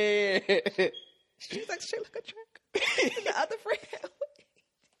 Oh, yeah. She was like, shaped like a truck. And the other friend,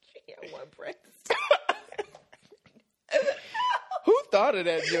 she had one breast. Who thought of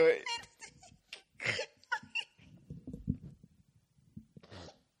that joint?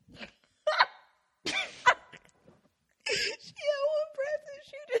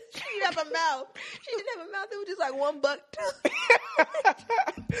 She didn't have a mouth. She didn't have a mouth. It was just like one buck tooth.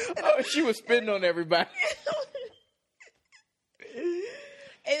 Oh, she was spitting on everybody.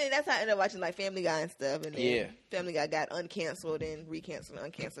 And then that's how I ended up watching like Family Guy and stuff. And then Yeah. Family Guy got uncanceled and recanceled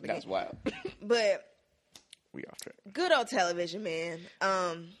and uncanceled again. That's wild. But We off track. good old television, man.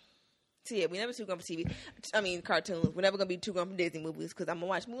 So yeah, we never too grown for TV. I mean, cartoons. We're never gonna be too grown for Disney movies because I'm gonna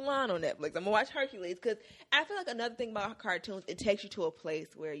watch Mulan on Netflix. I'm gonna watch Hercules because I feel like another thing about cartoons, it takes you to a place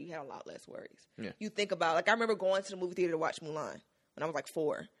where you have a lot less worries. Yeah. You think about like I remember going to the movie theater to watch Mulan when I was like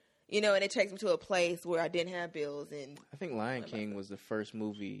 4. You know, and it takes me to a place where I didn't have bills and I think Lion King was the first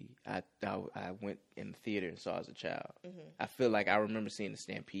movie I went in the theater and saw as a child. Mm-hmm. I feel like I remember seeing the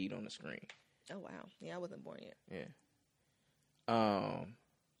Stampede on the screen. oh wow, yeah, I wasn't born yet. Yeah.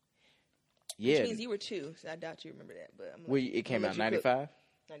 Which Yeah. means you were 2, so I doubt you remember that. But I'm Well, it came let out you cook. 95?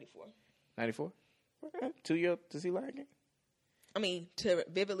 94. 94? 2 years to see Lion King? I mean, to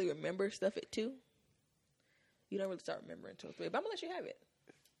vividly remember stuff at 2, you don't really start remembering until 3. But I'm gonna let you have it.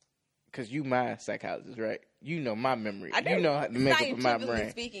 Because you my psychologist, right? You know my memory. I do. You know how to make up of my Scientifically brain.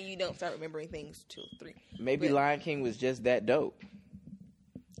 speaking, you don't start remembering things till 3. Maybe But- Lion King was just that dope.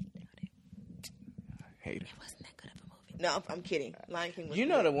 I hate it. It wasn't that good of a movie. No, I'm kidding. Lion King was You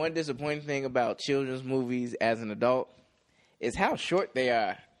know good. the one disappointing thing about children's movies as an adult is how short they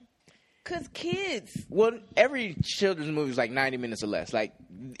are. Cause kids. Well, every children's movie is like 90 minutes or less. Like,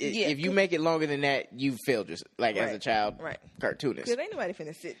 Yeah, if you 'cause- make it longer than that, you failed just like as a Right, child right. cartoonist. Cause ain't nobody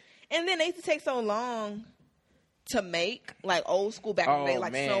finna sit. And then they used to take so long to make, like old school back in the day,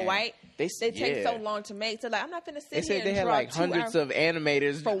 like man. Snow White. They take so yeah. long to make. So like, I'm not finna sit They here said they and had draw like 2 hundreds hours of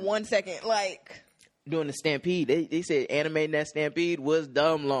animators for 1 second. Like, doing the Stampede. They said animating that Stampede was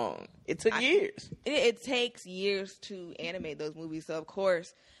dumb long. It took years. it takes years to animate those movies. So of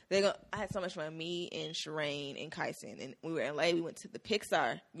course they're gonna. I had so much fun. Me and Shireen and Kyson, and we were in LA. We went to the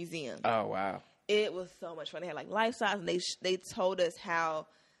Pixar Museum. Oh wow. It was so much fun. They had like life size, and they told us how.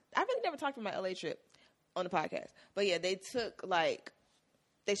 I really never talked about my LA trip on the podcast, but yeah, they took like.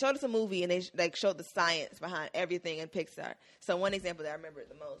 They showed us a movie and they like showed the science behind everything in Pixar. So one example that I remember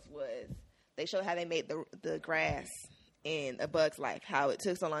the most was they showed how they made the grass in A Bug's Life, how it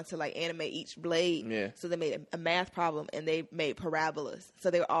took so long to like animate each blade. Yeah. So they made a math problem and they made parabolas. So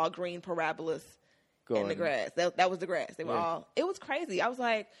they were all green parabolas in the grass. That was the grass. They were all. It was crazy. I was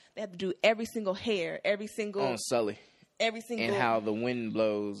like, they had to do every single hair, every single On Sully. and how the wind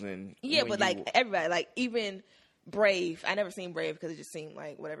blows and yeah, when but like everybody, like even Brave. I never seen Brave because it just seemed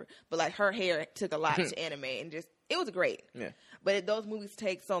like whatever. But like her hair took a lot to animate, and just it was great. Yeah. But those movies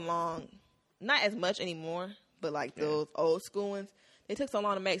take so long, not as much anymore. But like those old school ones, they took so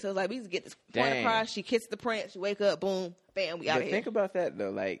long to make. So it's like we just get this point Dang. across. She kisses the prince. She wake up, boom, bam, we out of But here. think about that though.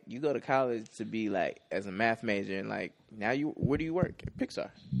 Like you go to college to be like as a math major, and like now where do you work? At Pixar.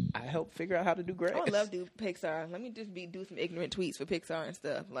 I help figure out how to do grass. I would love to do Pixar. Let me just do some ignorant tweets for Pixar and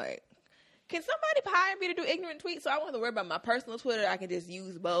stuff. Like, can somebody hire me to do ignorant tweets so I don't have to worry about my personal Twitter? I can just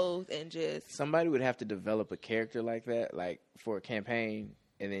use both and just. Somebody would have to develop a character like that, like for a campaign,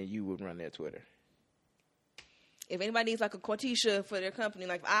 and then you would run their Twitter. If anybody needs like a Cortisha for their company,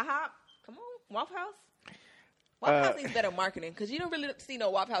 like IHOP, come on, Waffle House. Waffle House needs better marketing because you don't really see no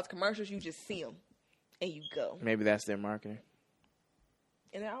Waffle House commercials. You just see them and you go. Maybe that's their marketing.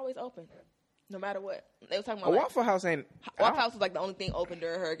 And they're always open, no matter what. They were talking A about like, Waffle House ain't. Waffle House was like the only thing open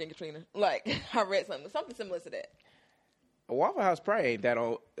during Hurricane Katrina. Like I read something similar to that. A Waffle House probably ain't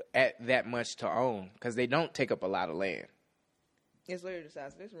at that much to own because they don't take up a lot of land. It's literally the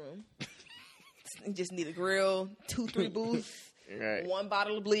size of this room. You just need a grill, 2-3 booths, Right. 1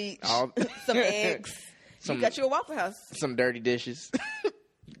 bottle of bleach, All- some eggs. You got your Waffle House. Some dirty dishes.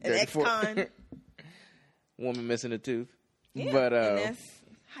 An ex-con. Woman missing a tooth. Yeah, But and that's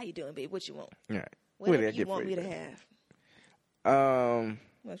how you doing, babe? What you want? all right. Whatever did I you get want for me you, to babe? have.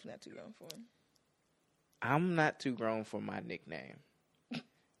 What's not too grown for? I'm not too grown for my nickname.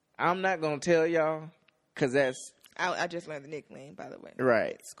 I'm not gonna tell y'all because that's I just learned the nickname, by the way.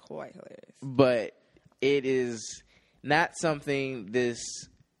 right. It's quite hilarious. But it is not something this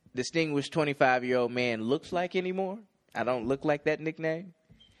distinguished 25-year-old man looks like anymore. I don't look like that nickname,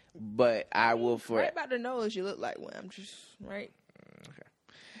 but I will for Right about the nose, you look like one. I'm just right.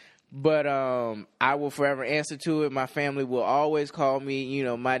 But I will forever answer to it. My family will always call me, you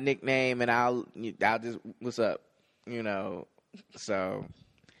know, my nickname, and I'll just, what's up, you know. So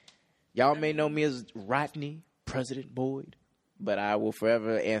y'all may know me as Rodney President Boyd, but I will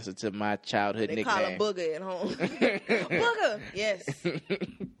forever answer to my childhood They nickname. call him Booger at home. Booger, yes.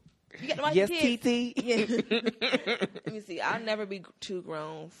 You got to watch Yes, your kids. TT. Yeah. Let me see. I'll never be too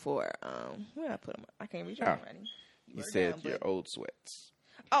grown for where did I put them? I can't reach out already. You said your old sweats.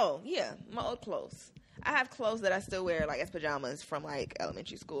 Oh yeah, my old clothes. I have clothes that I still wear like as pajamas from like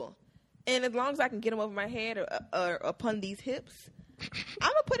elementary school, and as long as I can get them over my head or upon these hips, I'm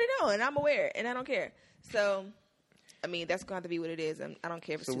gonna put it on and I'm gonna wear it, and I don't care. So, I mean, that's gonna have to be what it is, and I don't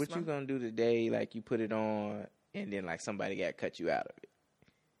care if it's So too what small. you gonna do today? Like you put it on, and then like somebody got cut you out of it.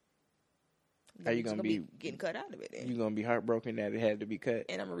 Are you gonna be getting cut out of it? Then. You gonna be heartbroken that it had to be cut?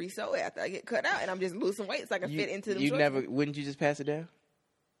 And I'm gonna re-sew it after I get cut out, and I'm just losing weight so I can fit into them. You shorts. never? Wouldn't you just pass it down?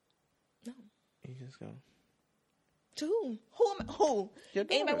 No. You just go. To whom? Who? Your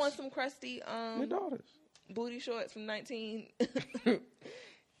Anybody daughters. want some crusty Your daughters. booty shorts from 19?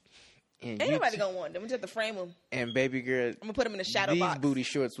 And Ain't nobody gonna want them. I'm just have to frame them. And baby girl, I'm gonna put them in a shadow these box. booty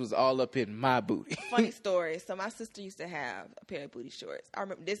shorts was all up in my booty. Funny story. So my sister used to have a pair of booty shorts. I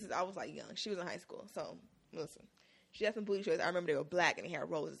remember I was like young. She was in high school. So listen, she had some booty shorts. I remember they were black and they had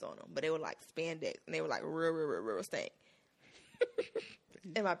roses on them, but they were like spandex and they were like real stank.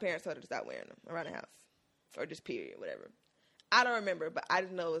 And my parents told her to stop wearing them around the house, or just period, whatever. I don't remember, but I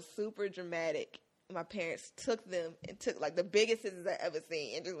just know it was super dramatic. My parents took them and took like the biggest scissors I ever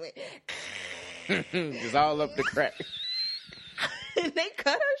seen and just went Just all up the crack. and they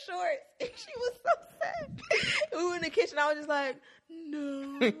cut her short and she was so sad. We were in the kitchen. I was just like,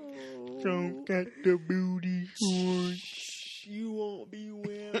 no. Don't got the booty shorts. You won't be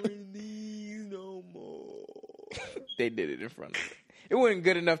wearing these no more. They did it in front of her. It wasn't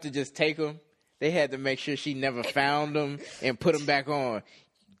good enough to just take them. They had to make sure she never found them and put them back on.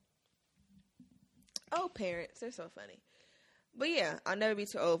 Oh, parents, they're so funny. But yeah, I'll never be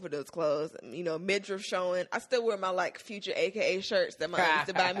too old for those clothes. You know, midriff showing. I still wear my like Future AKA shirts that my mom used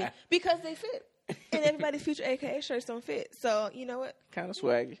to buy me because they fit. And everybody's Future AKA shirts don't fit. So you know what? Kind of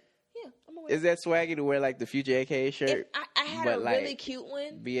swaggy. Yeah, I'm gonna wear. Is that swaggy to wear like the Future AKA shirt? If I had but, a like, really cute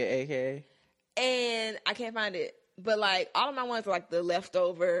one, Be an AKA? and I can't find it. But like all of my ones are like the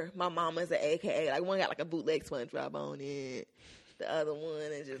leftover. My mama's an AKA. Like one got like a bootleg SpongeBob on it. The other one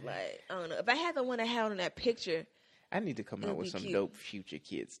is just like, I don't know. If I had the one I had on that picture, I need to come out with be some cute. dope Future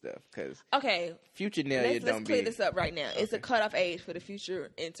Kid stuff because okay, Future Nelia let's don't clear be. this up right now. It's a cutoff age for the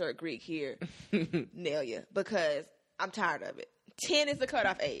Future insert Greek here, Nelia, because I'm tired of it. 10 is the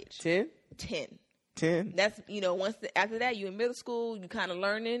cutoff age. 10? 10. 10? That's, you know, after that, you in middle school, you kind of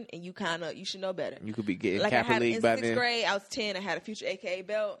learning, and you should know better. You could be getting Like I Kappa had League in by 6th then. grade, I was 10, I had a Future AKA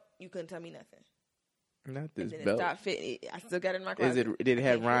belt. You couldn't tell me nothing. Not this And then it belt. stopped fitting. I still got it in my Did closet. it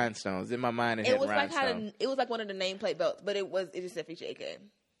have rhinestones? In my mind, it had was like rhinestones. it was like one of the nameplate belts, but it just said Future AKA.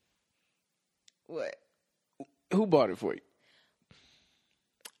 What? Who bought it for you?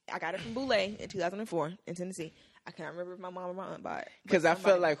 I got it from Boulay in 2004 in Tennessee. I can't remember if my mom or my aunt bought it. Because I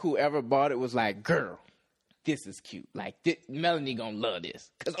felt like whoever bought it was like, girl, this is cute. Like, Melanie gonna love this.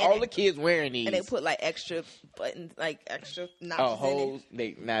 Because all the kids wearing these. And they put like extra buttons, like extra notches holes.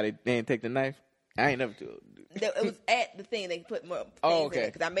 They didn't take the knife. I ain't never do it. It was at the thing they put more things Oh, okay.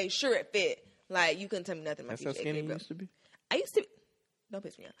 Because I made sure it fit. Like, you couldn't tell me nothing. That's how skinny you used to be? I used to. Don't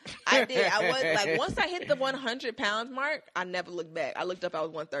piss me off. I did. I was like, once I hit the 100 pounds mark, I never looked back. I looked up, I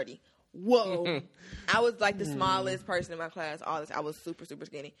was 130. Whoa. I was like the smallest person in my class. All this, I was super, super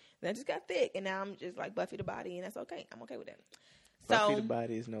skinny. And I just got thick, and now I'm just like Buffy the Body, and that's okay. I'm okay with that. Buffy the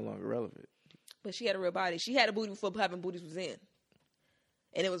Body is no longer relevant. But she had a real body. She had a booty before having booties was in.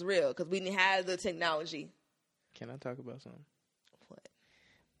 And it was real, because we didn't have the technology. Can I talk about something? What?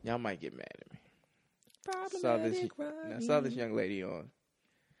 Y'all might get mad at me. I I saw this young lady on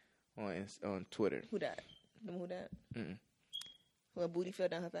Twitter. Who that? Who that? Mm-mm. Who a booty fell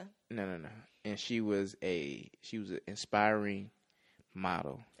down her thigh? No. And she was an inspiring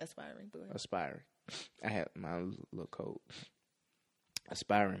model. Aspiring. Boo. Aspiring. I had my little code.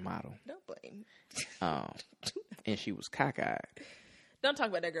 Aspiring model. Don't blame. And she was cockeyed. Don't talk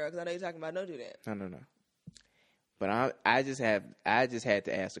about that girl, because I know you're talking about. Don't do that. No. But I just had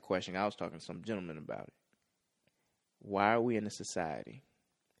to ask the question. I was talking to some gentleman about it. Why are we in a society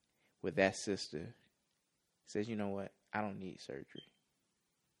where that sister says, you know what, I don't need surgery,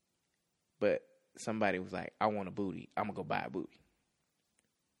 but somebody was like, I want a booty, I'm gonna go buy a booty.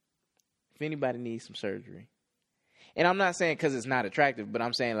 If anybody needs some surgery, and I'm not saying because it's not attractive, but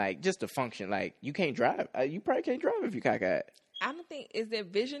I'm saying like just to function. Like you can't drive, you probably can't drive if you're cockeyed. I don't think, is there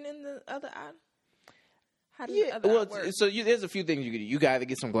vision in the other eye? How does Yeah, the other well, eye work? so there's a few things you could do. You got to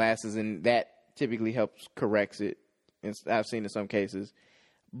get some glasses, and that typically helps corrects it. And I've seen in some cases,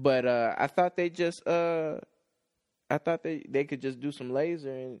 but I thought they just I thought they could just do some laser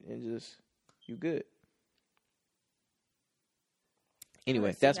and just you good.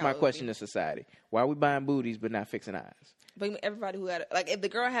 Anyway, that's my question to society: why are we buying booties but not fixing eyes? But everybody who had like, if the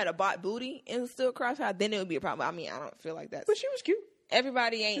girl had a bought booty and was still cross-eyed, then it would be a problem. I mean, I don't feel like that's. But she was cute.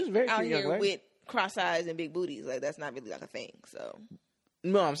 Everybody ain't out cute, here with cross eyes and big booties. Like, that's not really like a thing. So.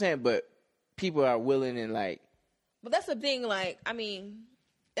 No, I'm saying, but people are willing and like. But that's the thing. Like, I mean,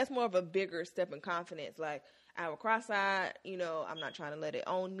 that's more of a bigger step in confidence. Like, I have a cross-eyed, you know, I'm not trying to let it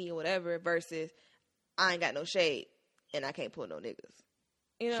own me or whatever. Versus, I ain't got no shade and I can't pull no niggas.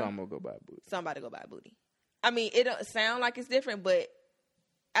 You know? So I'm gonna go buy a booty. Somebody go buy a booty. I mean, it don't sound like it's different, but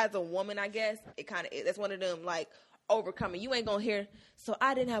as a woman, I guess it kind of is. That's one of them like overcoming. You ain't gonna hear. So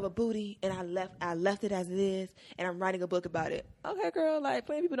I didn't have a booty, and I left it as it is, and I'm writing a book about it. Okay, girl, like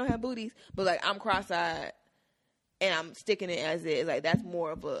plenty of people don't have booties, but like I'm cross-eyed, and I'm sticking it as is. Like that's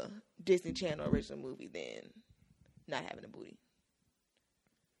more of a Disney Channel original movie than not having a booty.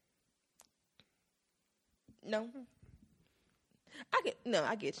 No. I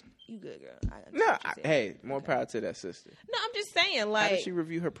get you. You good, girl. Hey, more power to that sister. No, I'm just saying, like, how did she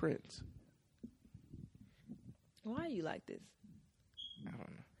review her prints? Why are you like this? I don't know.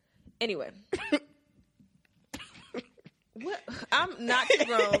 Anyway, what? I'm not too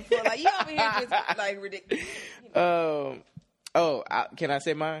grown for like you over here just like ridiculous. Can I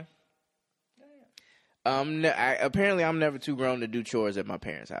say mine? Apparently, I'm never too grown to do chores at my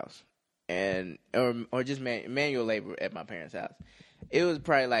parents' house. Or just manual labor at my parents' house. It was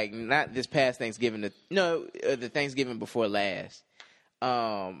probably like not this past Thanksgiving. The Thanksgiving before last.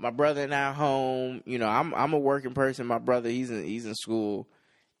 My brother and I are home. You know, I'm a working person. My brother, he's in school,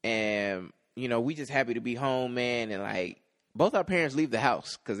 and you know, we just happy to be home, man. And like both our parents leave the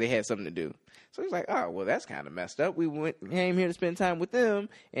house because they had something to do. So it's like, oh well, that's kind of messed up. We came here to spend time with them,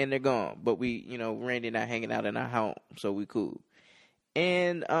 and they're gone. But we, you know, Randy and I hanging out in our home, so we cool.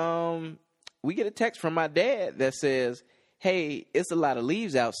 And we get a text from my dad that says, hey, it's a lot of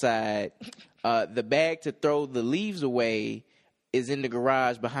leaves outside. The bag to throw the leaves away is in the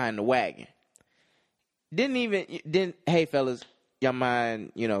garage behind the wagon. Hey, fellas, y'all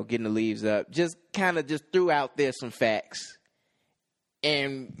mind, you know, getting the leaves up? Just kind of just threw out there some facts.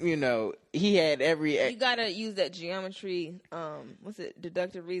 And, you know, he had You gotta use that geometry,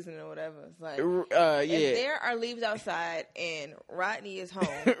 deductive reasoning or whatever. It's like, yeah. If there are leaves outside and Rodney is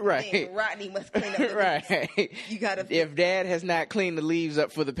home, right. then Rodney must clean up the right. leaves. You gotta. If Dad has not cleaned the leaves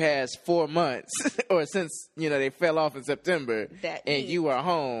up for the past 4 months, or since, you know, they fell off in September, you are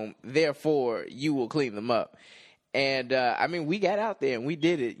home, therefore you will clean them up. And, I mean, we got out there and we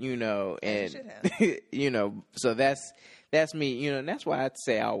did it, you know, and, you know, so that's me, you know, and that's why I'd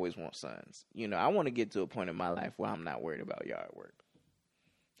say I always want sons. You know, I want to get to a point in my life where I'm not worried about yard work.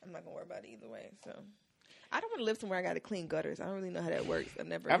 I'm not going to worry about it either way, so. I don't want to live somewhere I got to clean gutters. I don't really know how that works.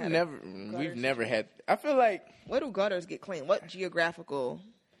 We've never had, I feel like. Where do gutters get cleaned? What geographical?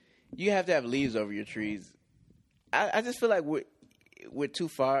 You have to have leaves over your trees. I just feel like we're too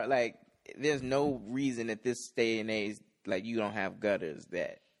far, like, there's no reason at this day and age, like, you don't have gutters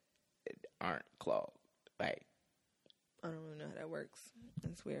that aren't clogged, like. I don't really know how that works.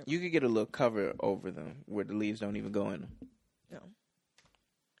 That's weird. You could get a little cover over them where the leaves don't even go in them. No.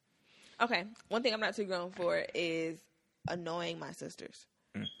 Okay. One thing I'm not too grown for is annoying my sisters.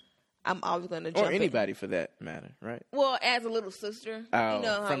 I'm always going to jump or anybody for that matter, right? Well, as a little sister, you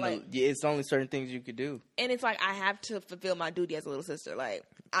know how it's only certain things you could do, and it's like I have to fulfill my duty as a little sister. Like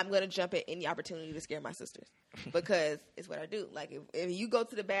I'm going to jump at any opportunity to scare my sisters because it's what I do. Like if you go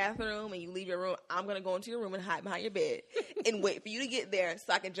to the bathroom and you leave your room, I'm going to go into your room and hide behind your bed and wait for you to get there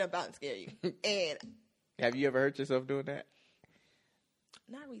so I can jump out and scare you. And have you ever hurt yourself doing that?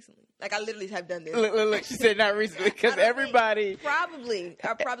 Not recently. Like, I literally have done this. Look, she said not recently because everybody...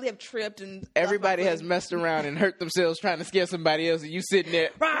 I probably have tripped and... Everybody has messed around and hurt themselves trying to scare somebody else and you sitting there...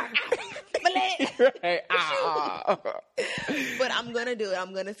 My leg! Right. But I'm going to do it.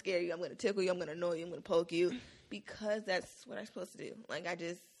 I'm going to scare you. I'm going to tickle you. I'm going to annoy you. I'm going to poke you because that's what I'm supposed to do. Like,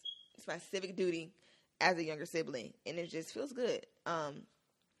 it's my civic duty as a younger sibling and it just feels good.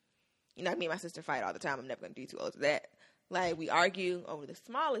 You know, me and my sister fight all the time. I'm never going to be too old for that. Like, we argue over the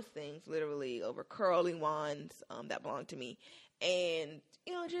smallest things, literally, over curling wands that belong to me. And,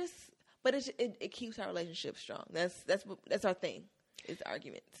 you know, but it keeps our relationship strong. That's our thing, is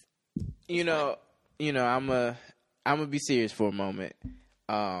arguments. You know, I'm gonna be serious for a moment.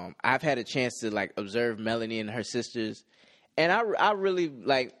 I've had a chance to, like, observe Melanie and her sisters, And I really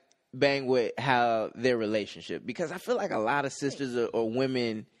like bang with how their relationship, because I feel like a lot of sisters or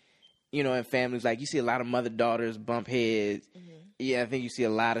women, you know, in families, like you see a lot of mother-daughters bump heads. Mm-hmm. Yeah, I think you see a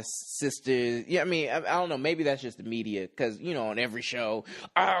lot of sisters. Yeah, I mean, I don't know. Maybe that's just the media, because, you know, on every show,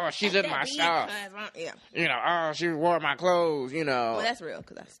 oh, she's in my stuff. Yeah. You know, oh, she wore my clothes, you know. Well, that's real,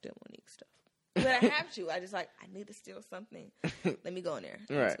 because I still Monique stuff. But I have to. I just I need to steal something. Let me go in there.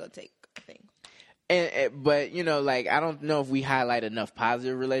 Let's go take a thing. But, you know, like, I don't know if we highlight enough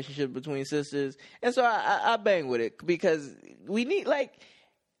positive relationship between sisters. And so I bang with it, because we need, like,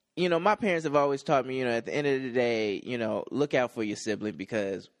 you know, my parents have always taught me, you know, at the end of the day, you know, look out for your sibling,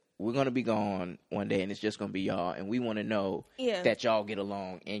 because we're going to be gone one day and it's just going to be y'all. And we want to know that y'all get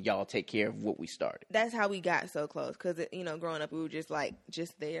along and y'all take care of what we started. That's how we got so close, because, you know, growing up, we were just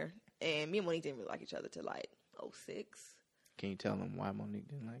there. And me and Monique didn't really like each other till, 06. Can you tell them why Monique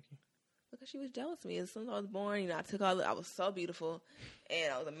didn't like you? Because she was jealous of me. As soon as I was born, you know, I was so beautiful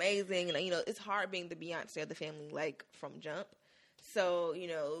and I was amazing. And, you know, it's hard being the Beyonce of the family, from jump. So, you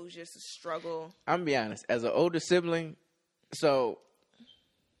know, it was just a struggle. I'm going to be honest. As an older sibling, so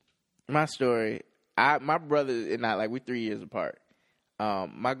my story, my brother and I, we're 3 years apart.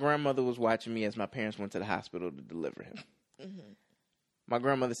 My grandmother was watching me as my parents went to the hospital to deliver him. Mm-hmm. My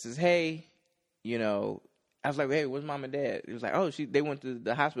grandmother says, hey, you know, I was like, hey, where's mom and dad? It was like, oh, they went to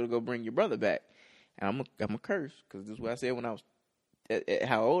the hospital to go bring your brother back. And I'm a curse, because this is what I said when I was,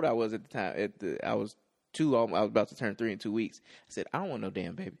 how old I was at the time. I was 2, I was about to turn 3 in 2 weeks. I said, I don't want no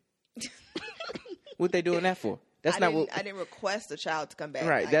damn baby. What they doing that for? I didn't request a child to come back.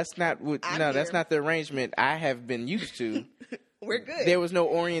 Right. That's not that's not the arrangement I have been used to. We're good. There was no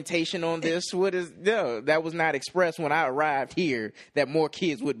orientation on this. That was not expressed when I arrived here, that more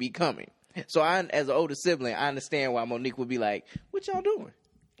kids would be coming. So as an older sibling, I understand why Monique would be like, what y'all doing?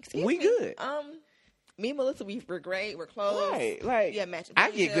 Excuse me. Good. Me and Melissa, we're great. We're close. Right. Yeah, matching.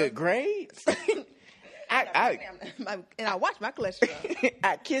 I get good grades. And I watch my cholesterol.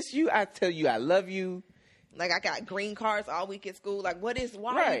 I kiss you. I tell you I love you. I got green cards all week at school.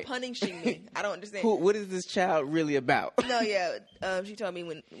 Why are you punishing me? I don't understand. What is this child really about? No, yeah. She told me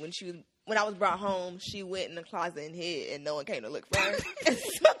when I was brought home, she went in the closet and hid, and no one came to look for her.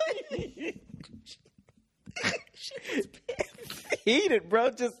 She was pissed. Heated, bro.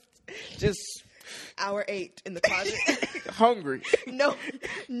 Just hour 8 in the closet. Hungry. No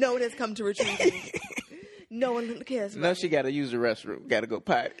one has come to retrieve me. No one cares. No, she got to use the restroom. Got to go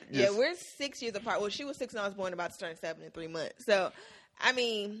potty. Yeah, we're 6 years apart. Well, she was 6 when I was born, about to turn 7 in 3 months. So, I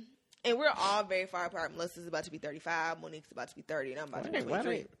mean, and we're all very far apart. Melissa's about to be 35. Monique's about to be 30, and I'm about to be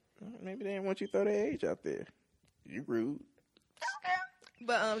 23. Maybe they didn't want you to throw their age out there. You rude. Okay.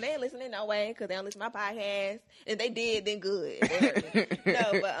 But they ain't listening no way, because they don't listen to my podcast. And if they did, then good.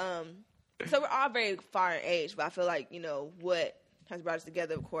 So we're all very far in age, but I feel like, you know, what has brought us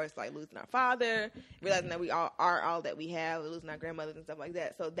together, of course, losing our father, realizing that we all are all that we have, losing our grandmothers and stuff like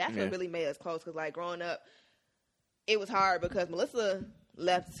that. So that's what really made us close, because growing up, it was hard because Melissa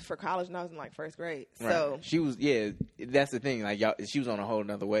left for college and I was in first grade. Right. So she was, that's the thing. Y'all, she was on a whole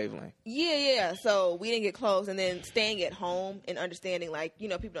nother wavelength. Yeah. So we didn't get close, and then staying at home and understanding,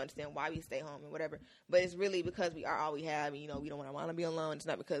 people don't understand why we stay home and whatever. But it's really because we are all we have. And, we don't want to be alone. It's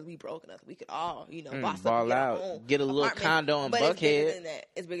not because we broke enough. We could all, boss ball up out, get a little condo in Buckhead.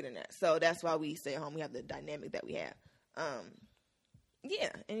 It's bigger than that. So that's why we stay home. We have the dynamic that we have.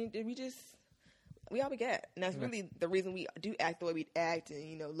 And we all we got. And that's really the reason we do act the way we act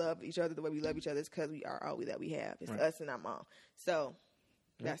and, love each other the way we love each other, is because we are all that we have. It's us and our mom. So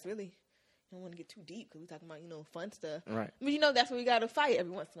that's really, I don't want to get too deep because we're talking about, fun stuff. Right. But, that's where we got to fight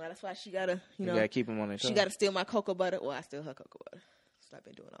every once in a while. That's why she got to, you got to keep them on their toes. She got to steal my cocoa butter. Well, I steal her cocoa butter. That's what I've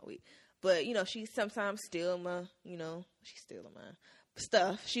been doing all week. But, she sometimes steal my, she's stealing my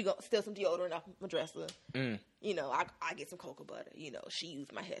stuff. She go steal some deodorant off my dresser. I get some cocoa butter. She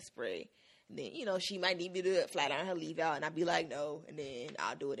used my hairspray. And then, she might need me to flat iron her leave out, and I'd be like, no, and then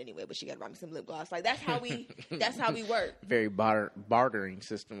I'll do it anyway. But she got to buy me some lip gloss. That's how we work. Very bartering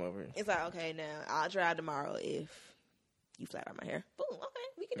system over here. It's okay, now I'll drive tomorrow if you flat iron my hair. Boom, okay,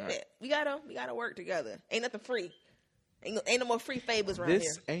 we can do that. We gotta work together. Ain't nothing free. Ain't no more free favors around here.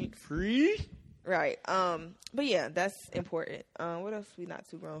 This ain't free. Right. But yeah, that's important. What else we not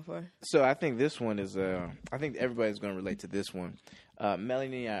too grown for? So I think this one is, I think everybody's going to relate to this one.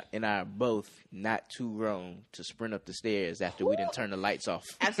 Melanie and I are both not too grown to sprint up the stairs after we didn't turn the lights off.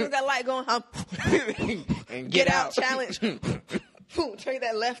 As soon as that light going, and get out challenge. Take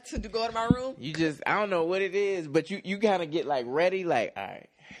that left to go to my room. I don't know what it is, but you kind of get ready, all right.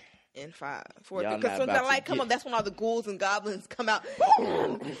 In 5, 4, because when that light come up, that's when all the ghouls and goblins come out.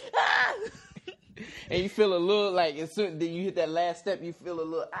 And you feel a little like as soon then you hit that last step, you feel a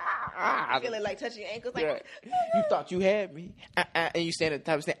little Feeling like touching your ankles, like right. You thought you had me, and you stand at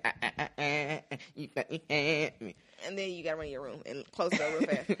the top and say, you thought you had me. And then you gotta run your room and close the door real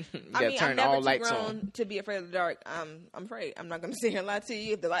fast. Turn I'm never all too lights grown on. to be afraid of the dark. I'm afraid. I'm not gonna sit here and lie to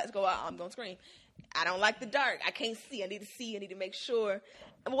you. If the lights go out, I'm gonna scream. I don't like the dark. I can't see. I need to see. I need to make sure.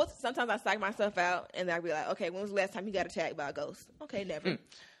 Sometimes I psych myself out, and then I be like, okay, when was the last time you got attacked by a ghost? Okay, never.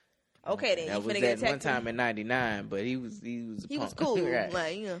 Okay, then That you was finna get that one attacked. time in '99, but he was cool, right.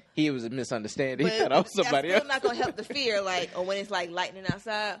 like, you know. He was a misunderstanding. He But thought I was somebody that's else. still not gonna help the fear, like, or when it's like lightning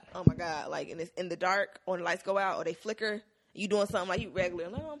outside. Oh my god, like, and it's in the dark, or the lights go out, or they flicker. You doing something like you regular,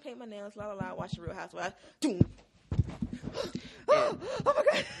 like, I'm paint my nails, la la la, watch the Real Housewives. Doom. Oh my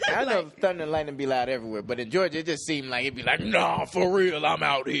god! I know thunder and lightning be loud everywhere, but in Georgia it just seemed like it'd be like, nah, for real, I'm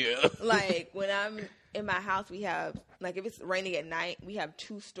out here. Like when I'm in my house, we have like if it's raining at night, we have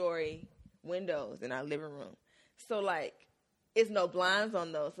 2-story windows in our living room. So like it's no blinds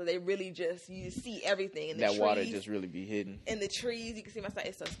on those, so they really just you see everything. And that water just really be hidden. In the trees, you can see my side.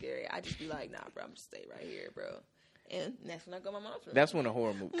 It's so scary. I just be like, nah, bro, I'm just stay right here, bro. And that's when I go to my mom's room. That's when a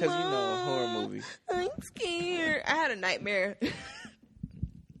horror movie, because you know a horror movie. I'm scared. I had a nightmare. I'm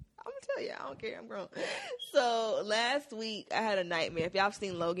gonna tell you, I don't care. I'm grown. So last week I had a nightmare. If y'all have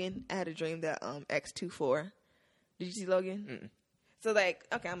seen Logan, I had a dream that X24. Did you see Logan? Mm-mm. So like,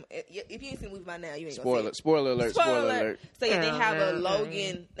 okay, if you ain't seen the movie by now, you ain't gonna see it. Spoiler alert! Spoiler alert! So yeah, they have a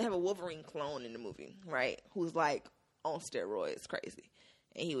Logan. They have a Wolverine clone in the movie, right? Who's like on steroids, crazy.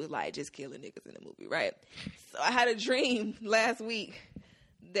 And he was like just killing niggas in the movie, right? So I had a dream last week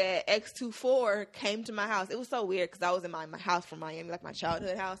that X24 came to my house. It was so weird because I was in my house from Miami, like my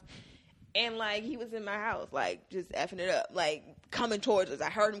childhood house. And like he was in my house, like just effing it up, like coming towards us. I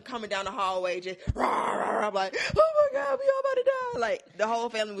heard him coming down the hallway, just rah, rah, rah. I'm like, oh my god, we all about to die! Like the whole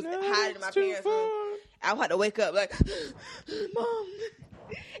family was hiding in my parents' room. I had to wake up like, Mom.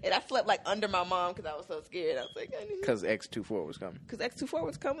 And I slept like under my mom because I was so scared. I was like, because X24 was coming. Because X24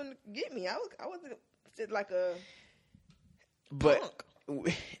 was coming to get me. I wasn't just like a but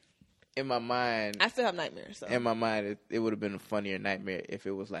punk. In my mind, I still have nightmares. So. In my mind, it would have been a funnier nightmare if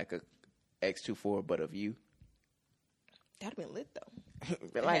it was like a X24, but of you. That'd have been lit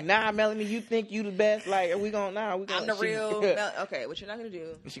though. Like, nah, Melanie, you think you the best? Like, we gonna I'm the real. Okay, what you're not gonna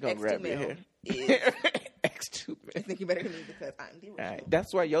do? She gonna grab your hair. X2 man. I think you better than me because I'm the real. Right.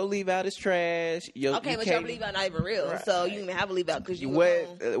 That's why your leave out is trash. Okay, but your leave out not even real, right. So you even have a leave out because you.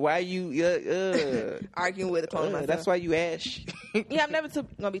 Why you arguing with a clone myself? That's why you ash. Yeah, I'm never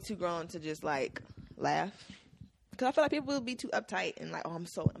gonna be too grown to just like laugh. Because I feel like people will be too uptight and like, oh, I'm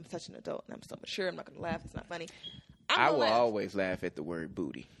such an adult and I'm so mature. I'm not gonna laugh. It's not funny. I will always laugh at the word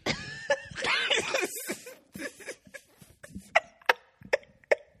booty. Look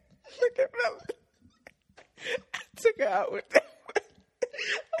at me. I took her out with that.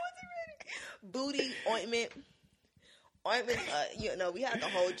 I wasn't ready. Booty, ointment. Ointment, we had the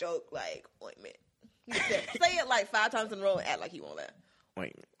whole joke like ointment. Say it like 5 times in a row and act like you won't laugh.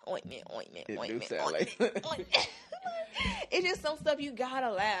 Ointment. Ointment, ointment, It ointment, do sound ointment, like ointment. It's just some stuff you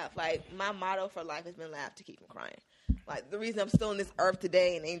gotta laugh. Like my motto for life has been laugh to keep from crying. Like the reason I'm still on this earth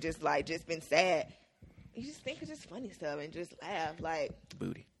today and ain't just been sad. You just think it's just funny stuff and just laugh. Like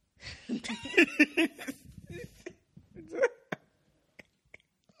booty.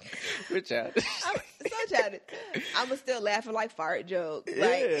 We're childish. I'm so childish. I'ma still laugh at like fart jokes.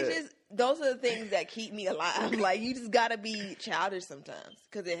 Like it's just those are the things that keep me alive. Like you just gotta be childish sometimes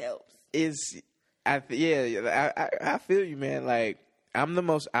because it helps. I feel you, man. Like I'm the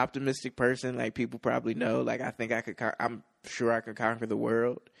most optimistic person. Like people probably know. Like I think I'm sure I could conquer the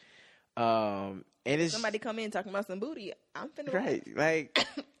world. And it's somebody come in talking about some booty. I'm finna right. Like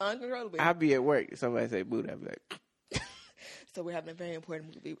uncontrollably. I'll be at work. Somebody say booty. I'll be like. So we're having a very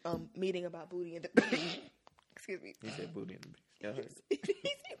important meeting about booty in the. Excuse me. He said booty in the. He said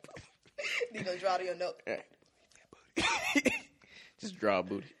booty. You gonna draw to your note? Right. Just draw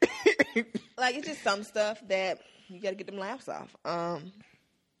booty. Like it's just some stuff that you gotta get them laughs off.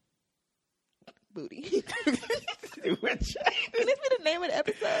 Booty. Can this be the name of the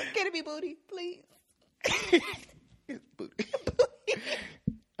episode? Can it be booty, please? It's booty.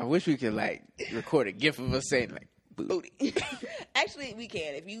 I wish we could like record a gif of us saying like booty. Actually, we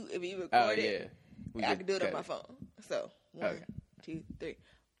can. If you record it, I can do it on my phone. So 1, 2, 3,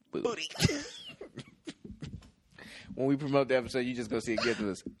 booty. When we promote the episode, you just go see a gif of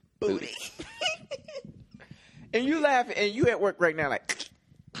us booty. And you laugh, and you at work right now like.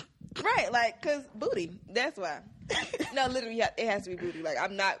 Right, like, because booty. That's why. No, literally, it has to be booty. Like,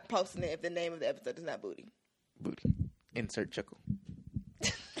 I'm not posting it if the name of the episode is not booty. Booty. Insert chuckle.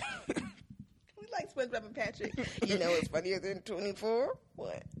 We like SpongeBob and Patrick. You know what's funnier than 24?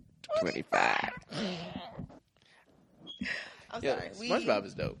 What? 25. I'm Yeah, sorry. SpongeBob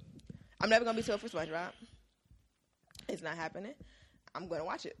is dope. I'm never gonna be sold for SpongeBob. It's not happening. I'm gonna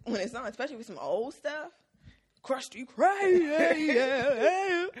watch it when it's on, especially with some old stuff. Krusty Krab,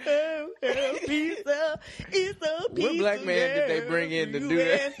 pizza, it's a pizza. What black man did they bring in to do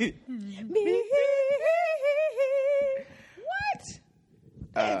that? What?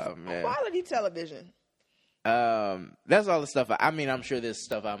 Oh man. Quality television. That's all the stuff. I'm sure there's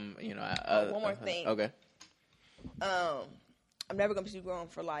stuff I'm. One more thing. Okay. I'm never gonna be too grown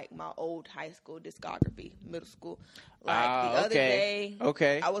for like my old high school discography, middle school. Like the other day,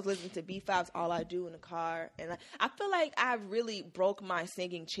 I was listening to B5's "All I Do" in the car, and I feel like I really broke my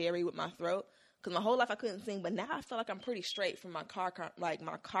singing cherry with my throat because my whole life I couldn't sing, but now I feel like I'm pretty straight from my car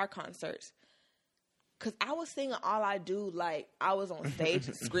concerts. Cause I was singing "All I Do" like I was on stage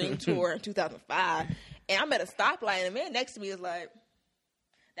at Scream Tour in 2005, and I'm at a stoplight, and the man next to me is like.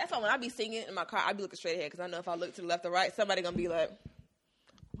 That's why when I be singing in my car, I be looking straight ahead because I know if I look to the left or right, somebody gonna be like,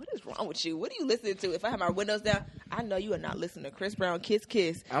 "What is wrong with you? What are you listening to?" If I have my windows down, I know you are not listening to Chris Brown, Kiss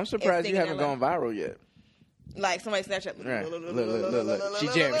Kiss. I'm surprised you haven't gone viral yet. Like somebody Snapchat. Right.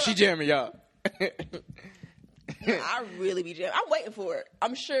 Look. She jamming, y'all. I really be jamming. I'm waiting for it.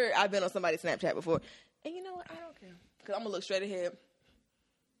 I'm sure I've been on somebody's Snapchat before, and you know what? I don't care because I'm gonna look straight ahead.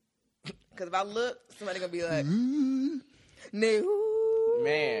 Because if I look, somebody gonna be like, "No."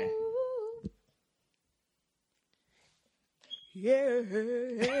 Man. Yeah.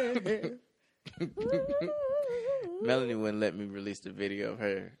 Melanie wouldn't let me release the video of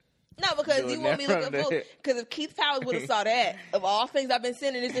her. No, because you want me looking fool. Because if Keith Powers would have saw that, of all things I've been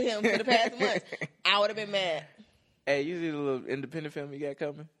sending it to him for the past months, I would have been mad. Hey, you see the little independent film you got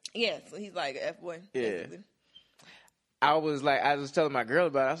coming? Yes, yeah, so he's like an F-boy. Yeah. Basically. I was telling my girl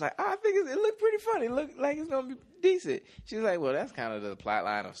about it. I was like, I think it looked pretty funny. It looked like it's going to be decent. She's like, well, that's kind of the plot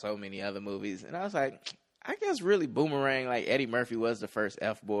line of so many other movies. And I was like, I guess really Boomerang, like Eddie Murphy was the first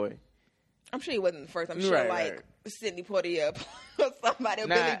F-boy. I'm sure he wasn't the first. I'm sure Sidney Poitier or somebody,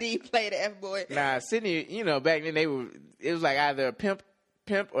 Billy D played the F-boy. Nah, Sidney, back then it was like either a pimp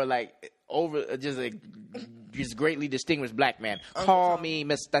or like just greatly distinguished black man. Call me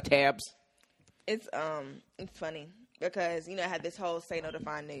Mr. Tabs. It's funny. Because, I had this whole say no to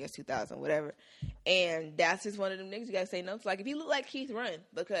fine niggas 2000, whatever. And that's just one of them niggas you got to say no to. Like, if you look like Keith, run.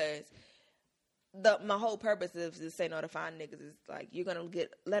 Because my whole purpose of to say no to fine niggas is, like, you're going to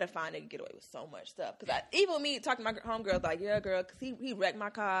let a fine nigga get away with so much stuff. Because even me talking to my homegirls, like, yeah, girl, because he wrecked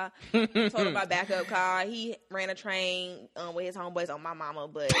my car. Told him my backup car. He ran a train with his homeboys on my mama.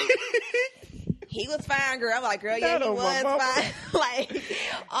 But... he was fine, girl. I'm like, girl, yeah, he was fine. Like,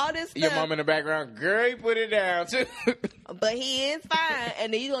 all this stuff. Your mom in the background, girl, he put it down, too. But he is fine.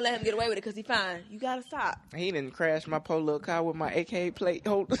 And then you gonna let him get away with it because he fine. You gotta stop. He didn't crash my Polo car with my AK plate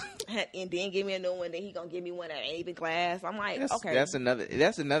holder. And then give me a new one. Then he gonna give me one that ain't even glass. I'm like, okay. That's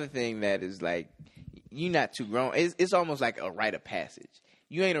another thing that is like, you not too grown. It's almost like a rite of passage.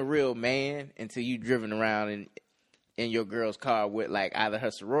 You ain't a real man until you driven around in your girl's car with like either her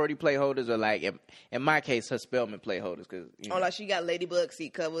sorority plate holders or like in my case her Spelman plate holders because like she got Ladybug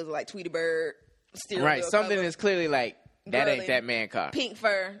seat covers like Tweety Bird steering right wheel something cover. Is clearly like that Girly, ain't that man car pink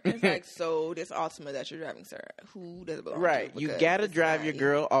fur. It's like, so this Altima that you're driving, sir, who does it belong right to? You gotta drive your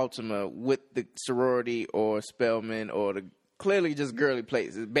girl Altima with the sorority or Spelman or the clearly just girly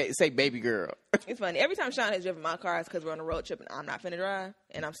plates. Say baby girl. It's funny. Every time Sean has driven my car, it's because we're on a road trip and I'm not finna drive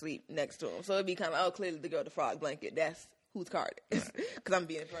and I'm asleep next to him. So it'd be kind of, clearly the girl with the frog blanket. That's whose car it is. Because I'm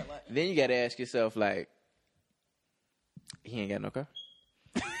being front line. Then you got to ask yourself, like, he ain't got no car?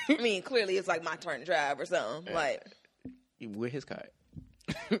 I mean, clearly it's like my turn to drive or something. Like, where his car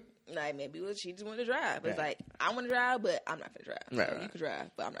at? Like, maybe she just wanted to drive. It's like, I want to drive, but I'm not finna drive. So you can drive,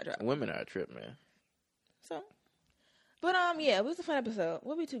 but I'm not driving. Women are a trip, man. So... But, yeah, it was a fun episode.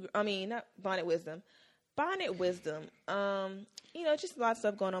 Not Bonnet Wisdom. Bonnet Wisdom, just a lot of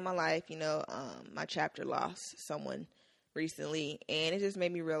stuff going on in my life. My chapter lost someone recently, and it just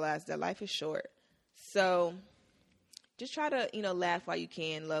made me realize that life is short. So, just try to, laugh while you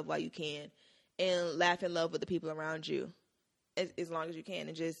can, love while you can, and laugh and love with the people around you as long as you can.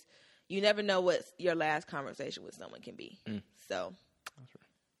 And just, you never know what your last conversation with someone can be. So, that's right.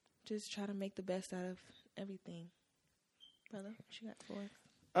 Just try to make the best out of everything. Brother, what you got for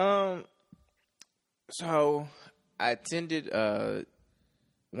us? So I attended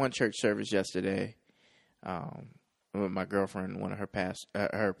one church service yesterday. With my girlfriend, one of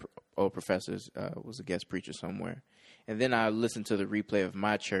her old professors was a guest preacher somewhere, and then I listened to the replay of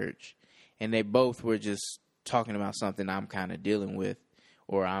my church, and they both were just talking about something I'm kind of dealing with,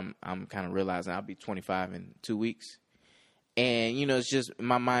 or I'm kind of realizing I'll be 25 in 2 weeks. And, you know, it's just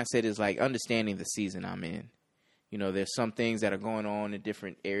my mindset is like understanding the season I'm in. You know, there's some things that are going on in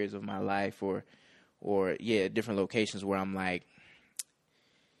different areas of my life or different locations where I'm like,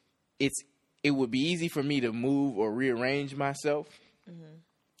 it would be easy for me to move or rearrange myself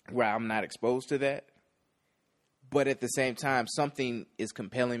where I'm not exposed to that. But at the same time, something is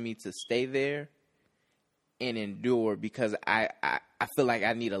compelling me to stay there and endure because I feel like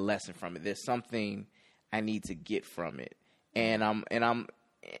I need a lesson from it. There's something I need to get from it. And I'm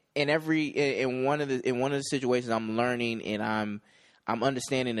in one of the situations I'm learning and I'm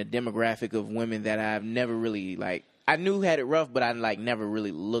understanding the demographic of women that I've never really I knew had it rough, but I never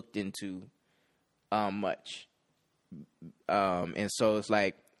really looked into much. And so it's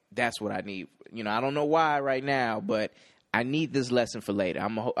like that's what I need. You know, I don't know why right now, but I need this lesson for later.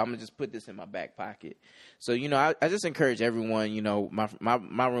 I'm gonna just put this in my back pocket. So, you know, I just encourage everyone. You know,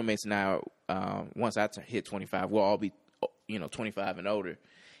 my roommates now. Once I hit 25, we'll all be 25 and older.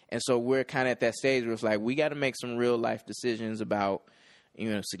 And so we're kind of at that stage where it's like we got to make some real life decisions about,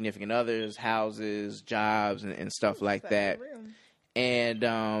 significant others, houses, jobs, and stuff like that. And,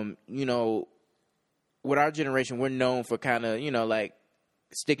 with our generation, we're known for kind of,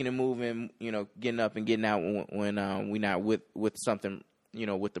 sticking and moving, getting up and getting out when we're not with something,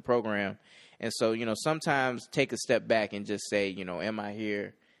 with the program. And so, sometimes take a step back and just say, am I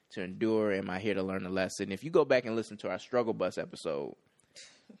here to endure? Am I here to learn a lesson? If you go back and listen to our Struggle Bus episode,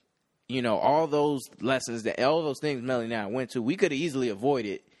 all those lessons, all those things Melanie and I went to, we could have easily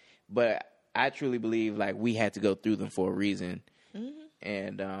avoided, but I truly believe we had to go through them for a reason. Mm-hmm.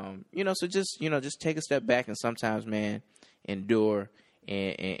 And, so just take a step back and sometimes, man, endure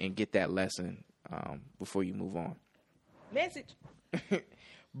and get that lesson before you move on. Message.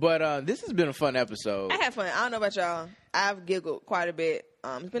 But this has been a fun episode. I had fun. I don't know about y'all. I've giggled quite a bit.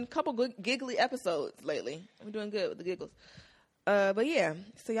 It's been a couple good giggly episodes lately. I'm doing good with the giggles. But yeah,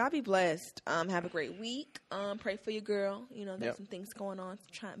 so y'all be blessed. Have a great week. Pray for your girl. There's some things going on.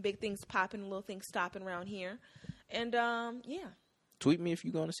 Big things popping, little things stopping around here. And yeah. Tweet me if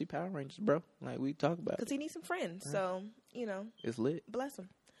you're going to see Power Rangers, bro. Like we talk about. Because he needs some friends. Right. So, it's lit. Bless him.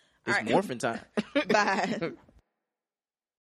 It's morphin' time. Bye.